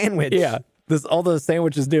from the sandwich. Yeah, this all the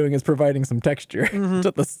sandwich is doing is providing some texture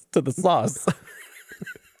to the sauce.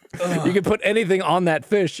 You can put anything on that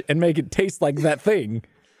fish and make it taste like that thing.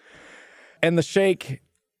 And the shake,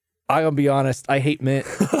 I'll be honest, I hate mint.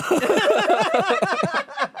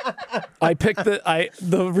 I picked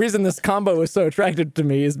the reason this combo was so attractive to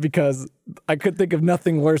me is because I could think of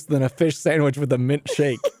nothing worse than a fish sandwich with a mint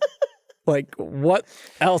shake. Like, what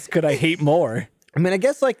else could I hate more? I mean, I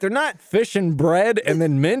guess like they're not Fish and bread and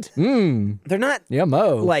then mint? they're not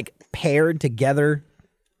Yummo. like paired together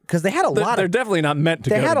because they had a lot They're of definitely not meant to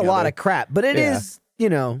they go had a lot together. of crap, but it is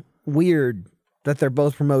Yeah. Weird that they're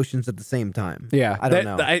both promotions at the same time. Yeah. I don't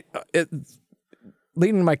know. It's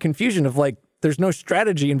leading to my confusion of like, there's no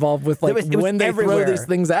strategy involved with like It was when they everywhere. throw these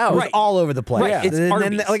things out. It was all over the place. Right, it's And then,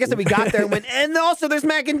 Arby's. like I said, we got there and went, and also there's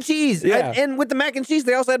mac and cheese. Yeah. And with the mac and cheese,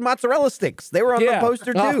 they also had mozzarella sticks. They were on Yeah. the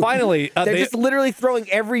poster Oh, too. finally, they're they- just literally throwing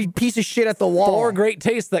every piece of shit at the wall. 4 great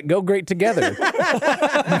tastes that go great together.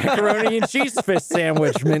 Macaroni and cheese fish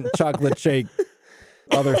sandwich, mint chocolate shake,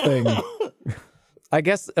 other thing. I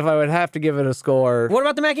guess if I would have to give it a score. What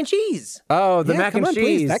about the mac and cheese? Oh, the Yeah, mac come and on, cheese.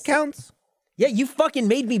 please. That counts. Yeah, you fucking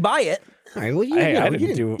made me buy it. All right, well, you, Hey, you know, I you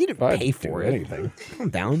didn't do you didn't I pay didn't for do it. anything. Calm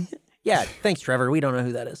down. Yeah, thanks, Trevor. We don't know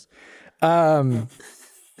who that is.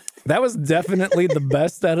 That was definitely the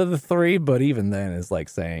best out of the 3, but even then is like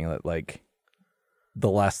saying that like the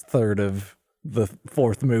last third of the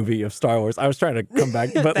fourth movie of Star Wars. I was trying to come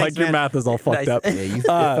back, but Thanks, your man. math is all fucked up. Yeah, it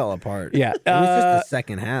fell apart. Yeah. It was just the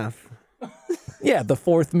second half. Yeah, the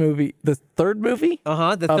fourth movie, the third movie. The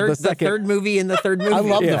Of third, the second- third movie in the third movie. I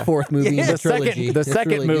love Yeah. the fourth movie in the The trilogy. second, the It's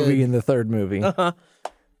second really movie good. in the third movie.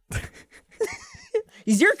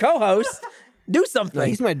 He's your co-host. Do No, something.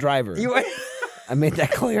 he's my driver. You- I made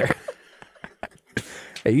that clear.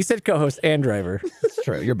 Hey, you said co-host and driver. It's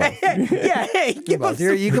true. You're both. yeah, hey, give Both.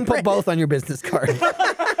 him You can put both on your business card.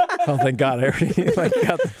 Oh, thank God! I already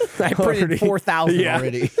got. I printed 4,000 Yeah.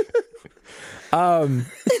 already.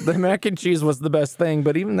 The mac and cheese was the best thing,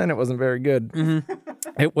 but even then, it wasn't very good.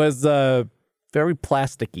 It was very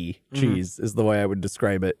plasticky cheese, is the way I would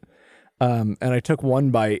describe it. And I took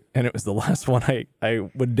one bite, and it was the last one I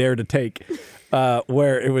would dare to take,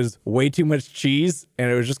 where it was way too much cheese,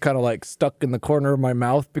 and it was just kind of like stuck in the corner of my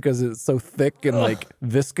mouth because it's so thick and like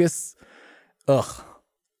viscous. Ugh,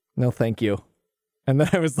 no, thank you. And then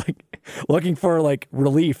I was like looking for like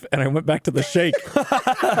relief, and I went back to the shake.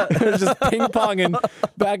 It was just ping ponging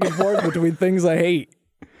back and forth between things I hate.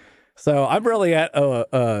 So I'm really at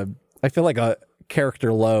I feel like a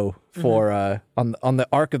character low for on the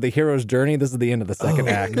arc of the hero's journey. This is the end of the second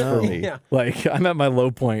act for me. Yeah. Like I'm at my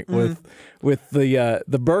low point with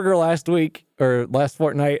the burger last week or last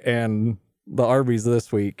fortnight and the Arby's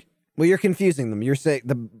this week. Well, you're confusing them. You're saying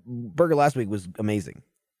the burger last week was amazing.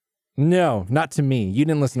 No, not to me. You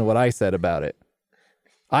didn't listen to what I said about it.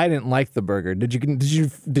 I didn't like the burger. Did you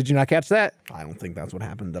not catch that? I don't think that's what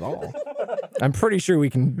happened at all. I'm pretty sure we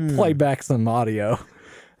can play back some audio.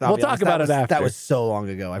 I'll We'll be talk honest, about that was- it after. That was so long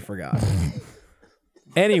ago, I forgot.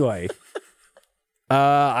 Anyway,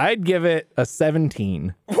 I'd give it a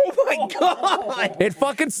 17. Oh my god! It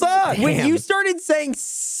fucking sucked. When you started saying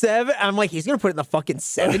 7, I'm like, he's gonna put it in the fucking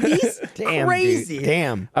 70s. Damn, Crazy. dude.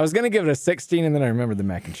 Damn. I was gonna give it a 16, and then I remembered the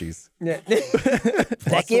mac and cheese. That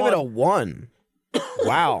gave it a 1.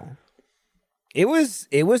 Wow. It was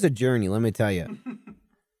a journey, let me tell you.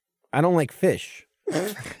 I don't like fish.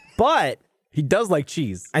 But He does like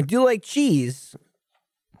cheese, I do like cheese.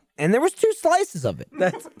 And there was 2 slices of it.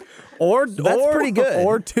 That's or pretty good.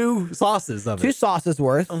 Or 2 sauces of 2 it. sauces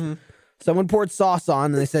worth. Someone poured sauce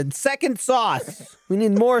on, and they said, "Second sauce. We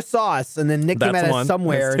need more sauce." And then Nick came That's at us one.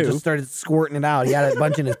 somewhere That's and 2. just started squirting it out. He had a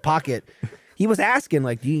bunch in his pocket. He was asking,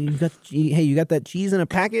 like, you got that cheese in a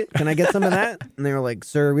packet? Can I get some of that? And they were like,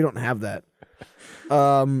 "Sir, we don't have that."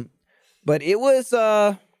 But it was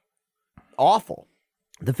awful.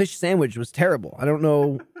 The fish sandwich was terrible. I don't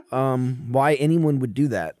know why anyone would do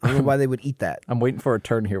that. I don't know why they would eat that. I'm waiting for a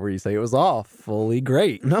turn here where you say it was awfully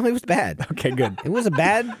great. No, it was bad. Okay, good. It was a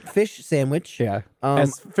bad fish sandwich. Yeah.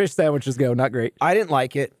 As fish sandwiches go, not great. I didn't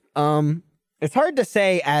like it. It's hard to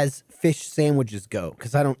say as fish sandwiches go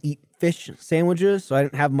because I don't eat fish sandwiches, so I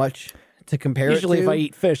didn't have much to compare Usually, it if to. I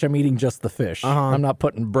eat fish, I'm eating just the fish. I'm not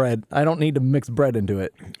putting bread. I don't need to mix bread into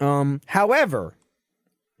it. However,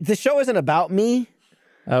 the show isn't about me.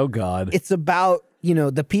 Oh, God. It's about,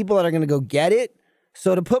 the people that are going to go get it.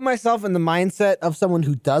 So to put myself in the mindset of someone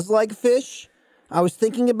who does like fish, I was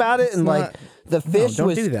thinking about it and like the fish don't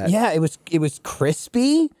was do that. Yeah, it was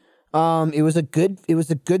crispy. It was a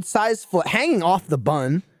good size foot hanging off the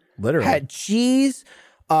bun. Literally. Had cheese.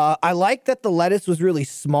 I like that the lettuce was really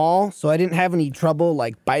small, so I didn't have any trouble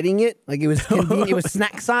like biting it. Like it was convenient. It was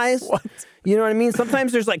snack size. What? You know what I mean?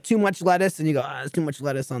 Sometimes there's like too much lettuce, and you go, "There's too much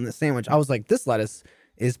lettuce on this sandwich." I was like, "This lettuce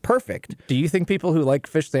is perfect." Do you think people who like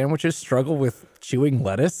fish sandwiches struggle with chewing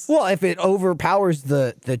lettuce? Well, if it overpowers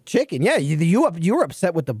the chicken, yeah, you were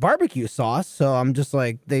upset with the barbecue sauce, so I'm just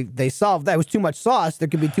like they solved that. It was too much sauce. There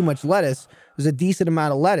could be too much lettuce. It was a decent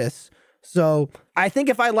amount of lettuce. So I think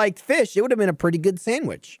if I liked fish, it would have been a pretty good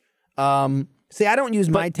sandwich. See, I don't use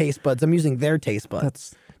my taste buds. I'm using their taste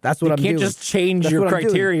buds. That's what I'm doing. You can't just change That's your what I'm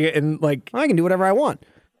doing. criteria and like I can do whatever I want.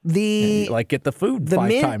 get the food The 5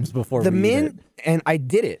 mint, times before the we eat mint, it. and I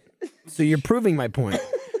did it. So you're proving my point.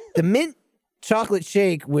 The mint chocolate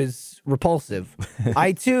shake was repulsive.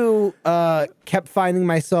 I too kept finding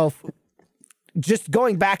myself just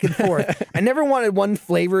going back and forth. I never wanted one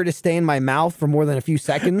flavor to stay in my mouth for more than a few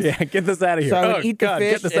seconds. Yeah, get this out of here. So I would Oh, eat God, the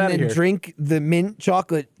get fish this and outta then here. drink the mint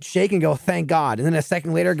chocolate shake and go, "Thank God." And then a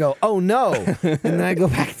second later go, "Oh no." And then I go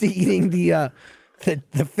back to eating the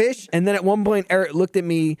fish. And then at one point, Eric looked at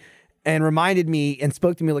me and reminded me and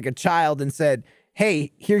spoke to me like a child and said,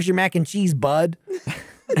 "Hey, here's your mac and cheese, bud."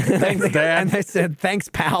 Thanks, Dad. And I said, "Thanks,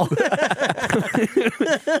 pal."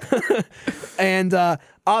 And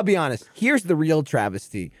I'll be honest, here's the real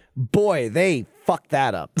travesty. Boy, they fucked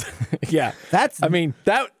that up. Yeah. That's I mean,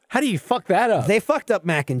 how do you fuck that up? they fucked up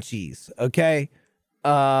mac and cheese, okay?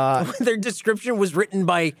 their description was written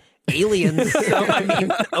by aliens. So, I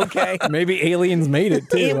mean, okay. Maybe aliens made it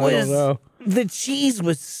too. It I was don't know. the cheese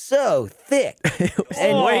was so thick.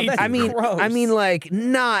 And way I mean, gross. like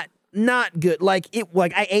not good. Like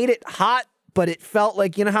I ate it hot, but it felt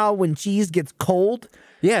like, you know how when cheese gets cold,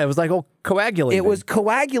 Yeah, it was like coagulated. it was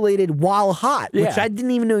coagulated while hot, which Yeah. I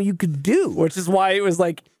didn't even know you could do. which is why it was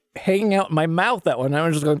like hanging out in my mouth that one. I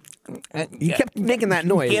was just going, You kept making that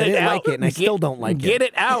noise. I Get it didn't out. like it, and I still don't like get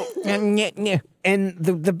it. it out. And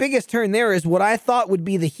the biggest turn there is what I thought would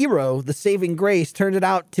be the hero, the saving grace, turned it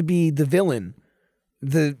out to be the villain,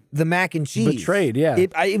 the mac and cheese. Betrayed, yeah.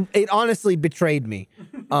 It honestly betrayed me.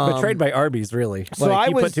 Betrayed by Arby's, really. so Like, I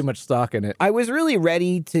you was- put too much stock in it. I was really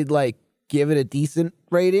ready to like give it a decent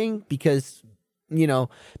rating because, you know,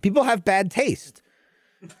 people have bad taste.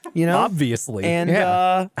 You know, Obviously. And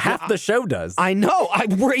yeah. Half the show does. I know.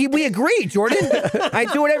 We agree, Jordan. I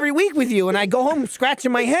do it every week with you, and I go home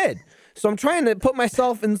scratching my head. So I'm trying to put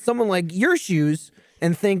myself in someone like your shoes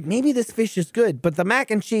and think maybe this fish is good. But the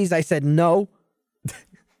mac and cheese, I said no.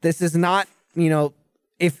 This is not. You know,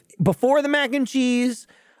 if before the mac and cheese,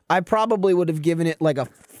 I probably would have given it like a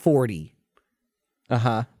 40.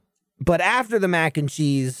 Uh-huh. But after the mac and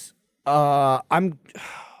cheese, God,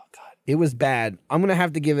 it was bad. I'm gonna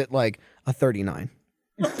have to give it like a 39.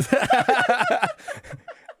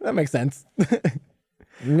 That makes sense.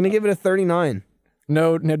 I'm gonna give it a 39.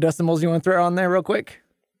 No decimals you want to throw on there real quick?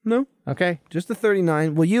 No, Okay. just a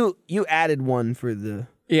 39. Well, you added one for the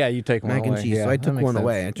Yeah, you take one mac and away. cheese, Yeah, so I that took makes one sense.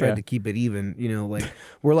 away. I tried Yeah. to keep it even. You know, like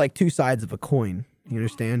we're like two sides of a coin. You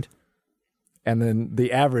understand? And then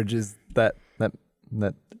the average is that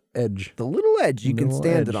edge. The little edge you can Little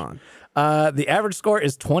stand edge. it on. The average score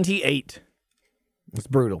is 28. It's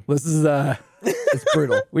brutal. This is It's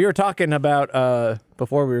brutal. we were talking about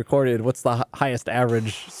before we recorded what's the highest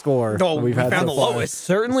average score we've had so far.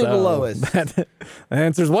 Certainly the So, lowest. That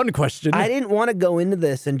answers one question. I didn't want to go into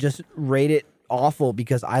this and just rate it awful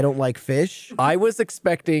because I don't like fish, I was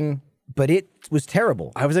expecting but it was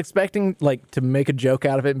terrible. like to make a joke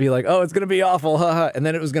out of it and be like, "Oh, it's gonna be awful," haha, and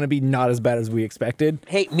then it was gonna be not as bad as we expected.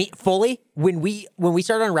 Hey, me fully when we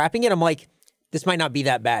started unwrapping it, I'm like, this might not be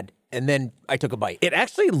that bad. And then I took a bite. It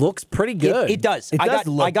actually looks pretty good. It does. It I does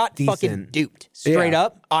look got fucking decent. duped straight Yeah.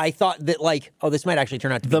 up. I thought that like, oh, this might actually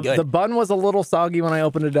turn out to be good. The bun was a little soggy when I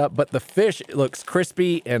opened it up, but the fish looks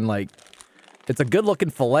crispy and like it's a good looking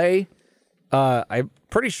fillet. I'm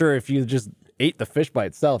pretty sure if you just ate the fish by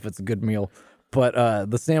itself, it's a good meal. But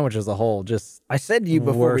the sandwich as a whole, just I said to you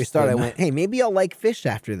before we Worse started, I than- went, hey, maybe I'll like fish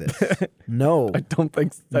after this. No. I don't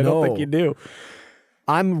think No. you do.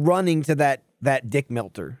 I'm running to that dick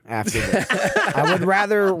melter after this. I would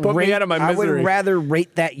rather Put me out of my I would misery. rather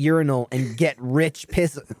rate that urinal and get rich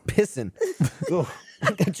pissing. Ugh,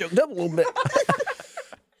 I got choked up a little bit.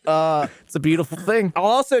 It's a beautiful thing.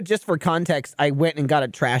 Also, just for context, I went and got a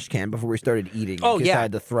trash can before we started eating. Oh, because yeah. I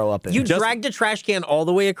had to throw up in you it. dragged a trash can all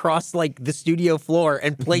the way across like the studio floor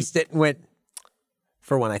and placed it and went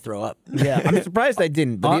for when I throw up. Yeah, I'm surprised I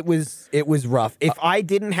didn't, but it was rough. If I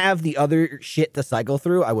didn't have the other shit to cycle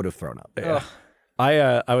through, I would have thrown up. Yeah.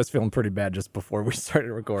 I was feeling pretty bad just before we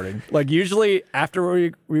started recording. Like usually after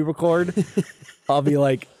we record, I'll be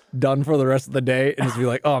like done for the rest of the day and just be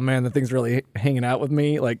like, oh man, the thing's really hanging out with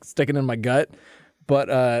me, like sticking in my gut.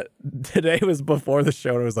 But today was before the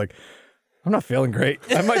show and I was like, I'm not feeling great.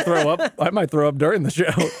 I might throw up. I might throw up during the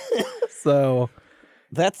show. So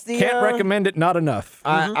That's the can't recommend it not enough.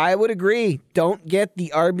 I would agree. Don't get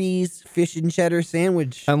the Arby's fish and cheddar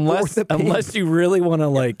sandwich Unless or the pig. unless you really want to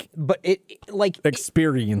like But it like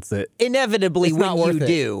experience it. inevitably It's not when you worth it.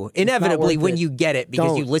 do, It's not inevitably worth when it. you get it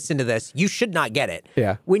because you Don't. listen to this, you should not get it.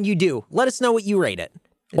 Yeah. When you do, let us know what you rate it.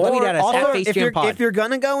 Tweet at us Also, at if FaceJamPod. you're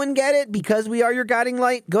gonna go and get it because we are your guiding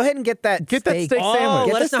light, go ahead and get that Get that steak. steak Oh, sandwich.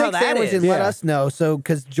 Get let the us know steak how that sandwich is. and let Yeah. us know. So,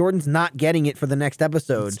 because Jordan's not getting it for the next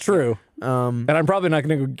episode. It's true. And I'm probably not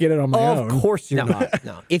going to go get it on my own. Of course you're No, not.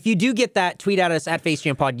 no. If you do get that, tweet at us at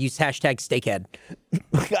FaceJamPod. Use hashtag Steakhead.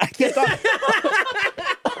 I can't talk.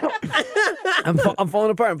 I'm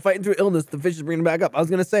falling apart. I'm fighting through illness. The fish is bringing it back up. I was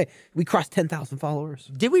gonna say we crossed 10,000 followers.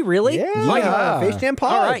 Did we really? Yeah. Face Jam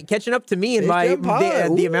Pod. All right, catching up to me and Face Jam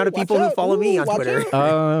Pod. the amount of Ooh, people watch who out. follow me Ooh, on watch Twitter.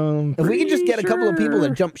 out. If we could just get a couple of people to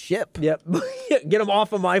to jump ship. Yep. Get them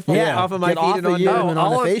off of my phone, Yeah, off of my get feed off and of on. you. Oh, and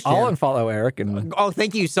on the Face Jam. I'll unfollow Eric and oh,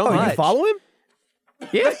 thank you so Oh, much. you follow him?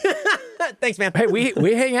 yeah. Thanks, man. Hey,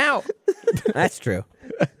 we hang out. That's true.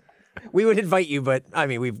 We would invite you, but I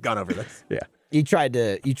mean, we've gone over this. Yeah. You tried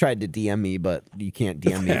to DM me, but you can't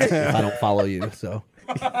DM me if I don't follow you. So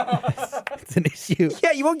it's an issue.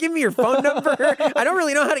 Yeah, you won't give me your phone number. I don't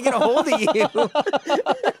really know how to get a hold of you.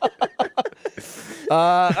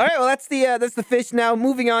 All right, well that's the fish. Now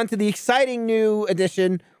moving on to the exciting new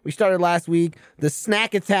edition we started last week, the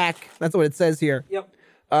snack attack. That's what it says here.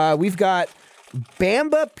 Yep. We've got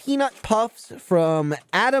Bamba peanut puffs from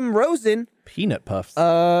Adam Rosen. Peanut puffs.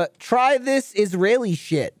 Try this Israeli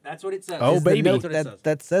shit. That's what it says. Oh, Is the baby. note That's what it says.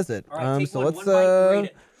 that says it. All right, take So one. let's One bite and rate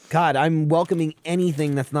it. God, I'm welcoming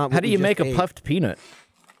anything that's not. How what do we you just make a ate. puffed peanut?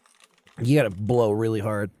 You gotta blow really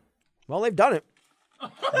hard. Well, they've done it.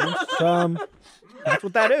 That's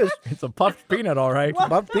what that is. It's a puffed peanut, all right.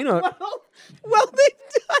 Puffed peanut. Well,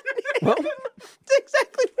 they've done it. Well, That's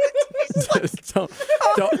exactly what it tastes like.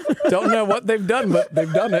 Just don't know what they've done, but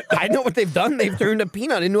they've done it. I know what they've done. They've turned a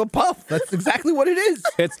peanut into a puff. That's exactly what it is.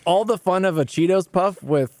 It's all the fun of a Cheetos puff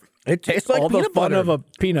with It tastes like all the peanut fun butter. of a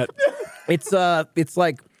peanut. It's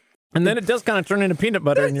like And then it does kind of turn into peanut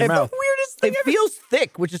butter in your mouth. Weirdest thing it feels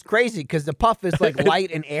thick, which is crazy because the puff is like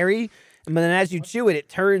light and airy. And then as you chew it, it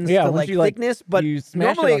turns Yeah, to once like you, like, thickness. But you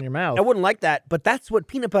smash it normally, on your mouth. I wouldn't like that. But that's what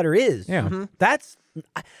peanut butter is. Yeah. That's.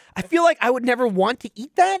 I feel like I would never want to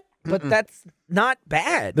eat that, but that's not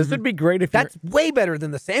bad. This would be great if That's way better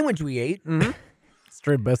than the sandwich we ate. it's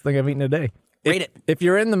the best thing I've eaten today. Rate it. If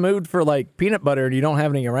you're in the mood for like peanut butter and you don't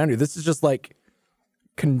have any around you, this is just like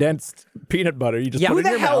condensed peanut butter. You just Yeah, put Who it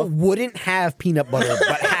in the your hell mouth. wouldn't have peanut butter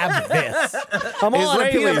but have this? I'm all out of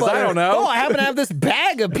Israelis, peanut butter. I don't know. Oh, I happen to have this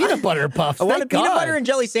bag of peanut butter puffs. I want a Thank peanut God. butter and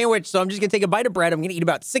jelly sandwich, so I'm just gonna take a bite of bread. I'm gonna eat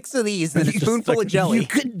about 6 of these, and then a spoonful of jelly. You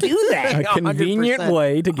could do that. A convenient 100%.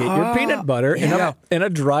 way to get your peanut butter in a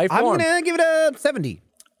dry I'm form. gonna give it a 70.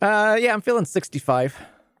 Yeah, I'm feeling 65.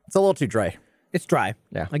 It's a little too dry. It's dry.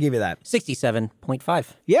 Yeah. I'll give you that. 67.5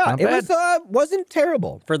 Yeah, Not it bad. was wasn't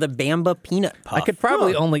terrible. for the Bamba peanut puff. I could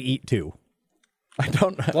probably only eat 2. I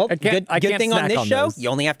don't. Well, I can't. I good can't thing on snack this show, those. you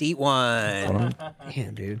only have to eat one.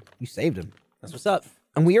 Man, dude, you saved him. That's what's up.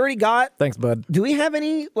 And we already got. Thanks, bud. Do we have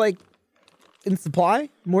any like in supply?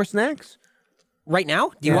 More snacks? Right now,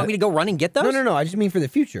 do you want me to go run and get those? No. I just mean for the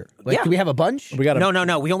future. Like, Yeah. do we have a bunch? We got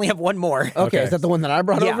No. We only have one more. Okay, Okay. is that the one that I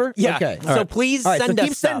brought Yeah, over? yeah. Okay. So please All right, send so us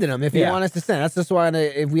keep sending stuff. them if you Yeah. want us to send. That's just why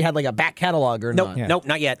if we had like a back catalog or Nope, not. nope,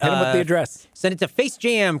 not yet. Hit 'em with the address. Send it to Face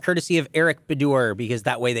Jam, courtesy of Eric Bedour, because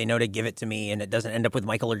that way they know to give it to me and it doesn't end up with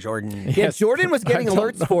Michael or Jordan. Yeah, Yes. Jordan was getting I don't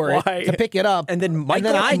alerts know for why. it to pick it up, And then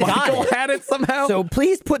Michael- I got Michael it. had it somehow. So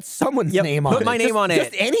please put someone's Yep, name on put it. my name Just- on it.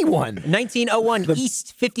 Just anyone. 1901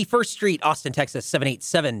 East 51st Street, Austin, Texas,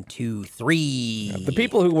 78723. the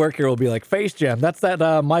people who work here will be like, Face Jam. That's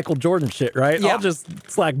that Michael Jordan shit, right? Yeah. I'll just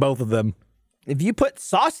slack both of them. If you put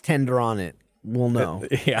sauce tender on it, we'll know.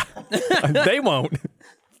 Yeah, they won't.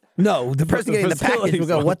 No, the person getting the package will facilities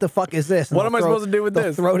go, won't. "What the fuck is this?" And What they'll am I throw- supposed to do with they'll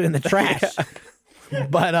this? Throw it in the trash.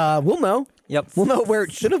 But we'll know. Yep. We'll know where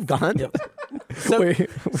it should have gone. So, We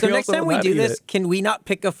so next also time we know how do to eat this, it. can we not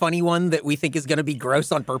pick a funny one that we think is going to be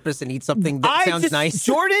gross on purpose and eat something that sounds nice?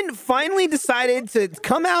 Jordan finally decided to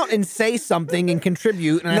come out and say something and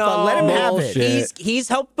contribute, and I thought, let him have it. bullshit. He's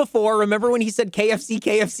helped before. Remember when he said KFC,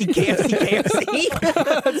 KFC, KFC, KFC?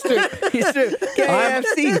 That's true. He's true.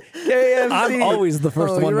 KFC. KFC. I'm always the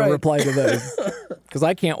first Oh, one you're to right. reply to those because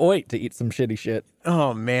I can't wait to eat some shitty shit.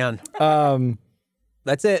 Oh man,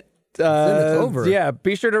 That's it. it's over. Yeah,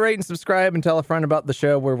 be sure to rate and subscribe and tell a friend about the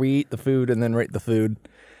show where we eat the food and then rate the food.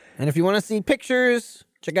 And if you want to see pictures,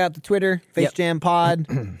 check out the Twitter, Face Yep. Jam Pod.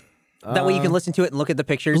 that way you can listen to it and look at the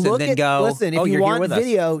pictures and then at, go. Listen, if oh, you you're here want with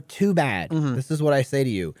video, too bad. This is what I say to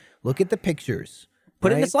you. Look at the pictures.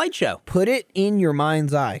 Put it in a right? slideshow. Put it in your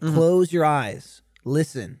mind's eye. Close your eyes.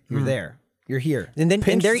 Listen. You're there. You're here. And then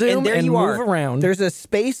and there Zoom and and you move are. around. There's a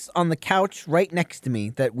space on the couch right next to me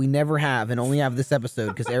that we never have and only have this episode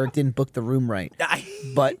because Eric didn't book the room right.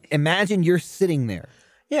 But imagine you're sitting there.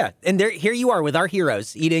 Yeah, and here you are with our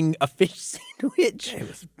heroes eating a fish sandwich. It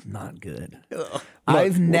was not good.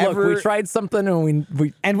 Look, we tried something and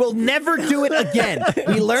we And we'll never do it again.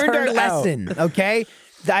 We learned our Turned out. lesson, okay?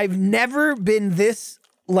 I've never been this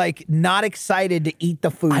like not excited to eat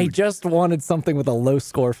the food. I just wanted something with a low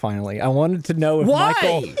score finally. I wanted to know if Why?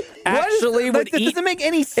 Michael actually would that eat. doesn't make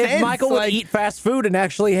any sense. If Michael would like, eat fast food and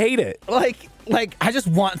actually hate it. like I just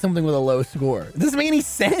want something with a low score. It doesn't make any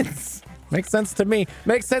sense. Makes sense to me.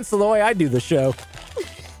 Makes sense to the way I do the show.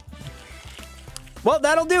 Well,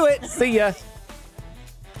 that'll do it. See ya.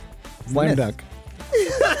 Slam Yes. dunk.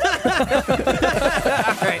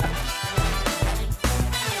 All right.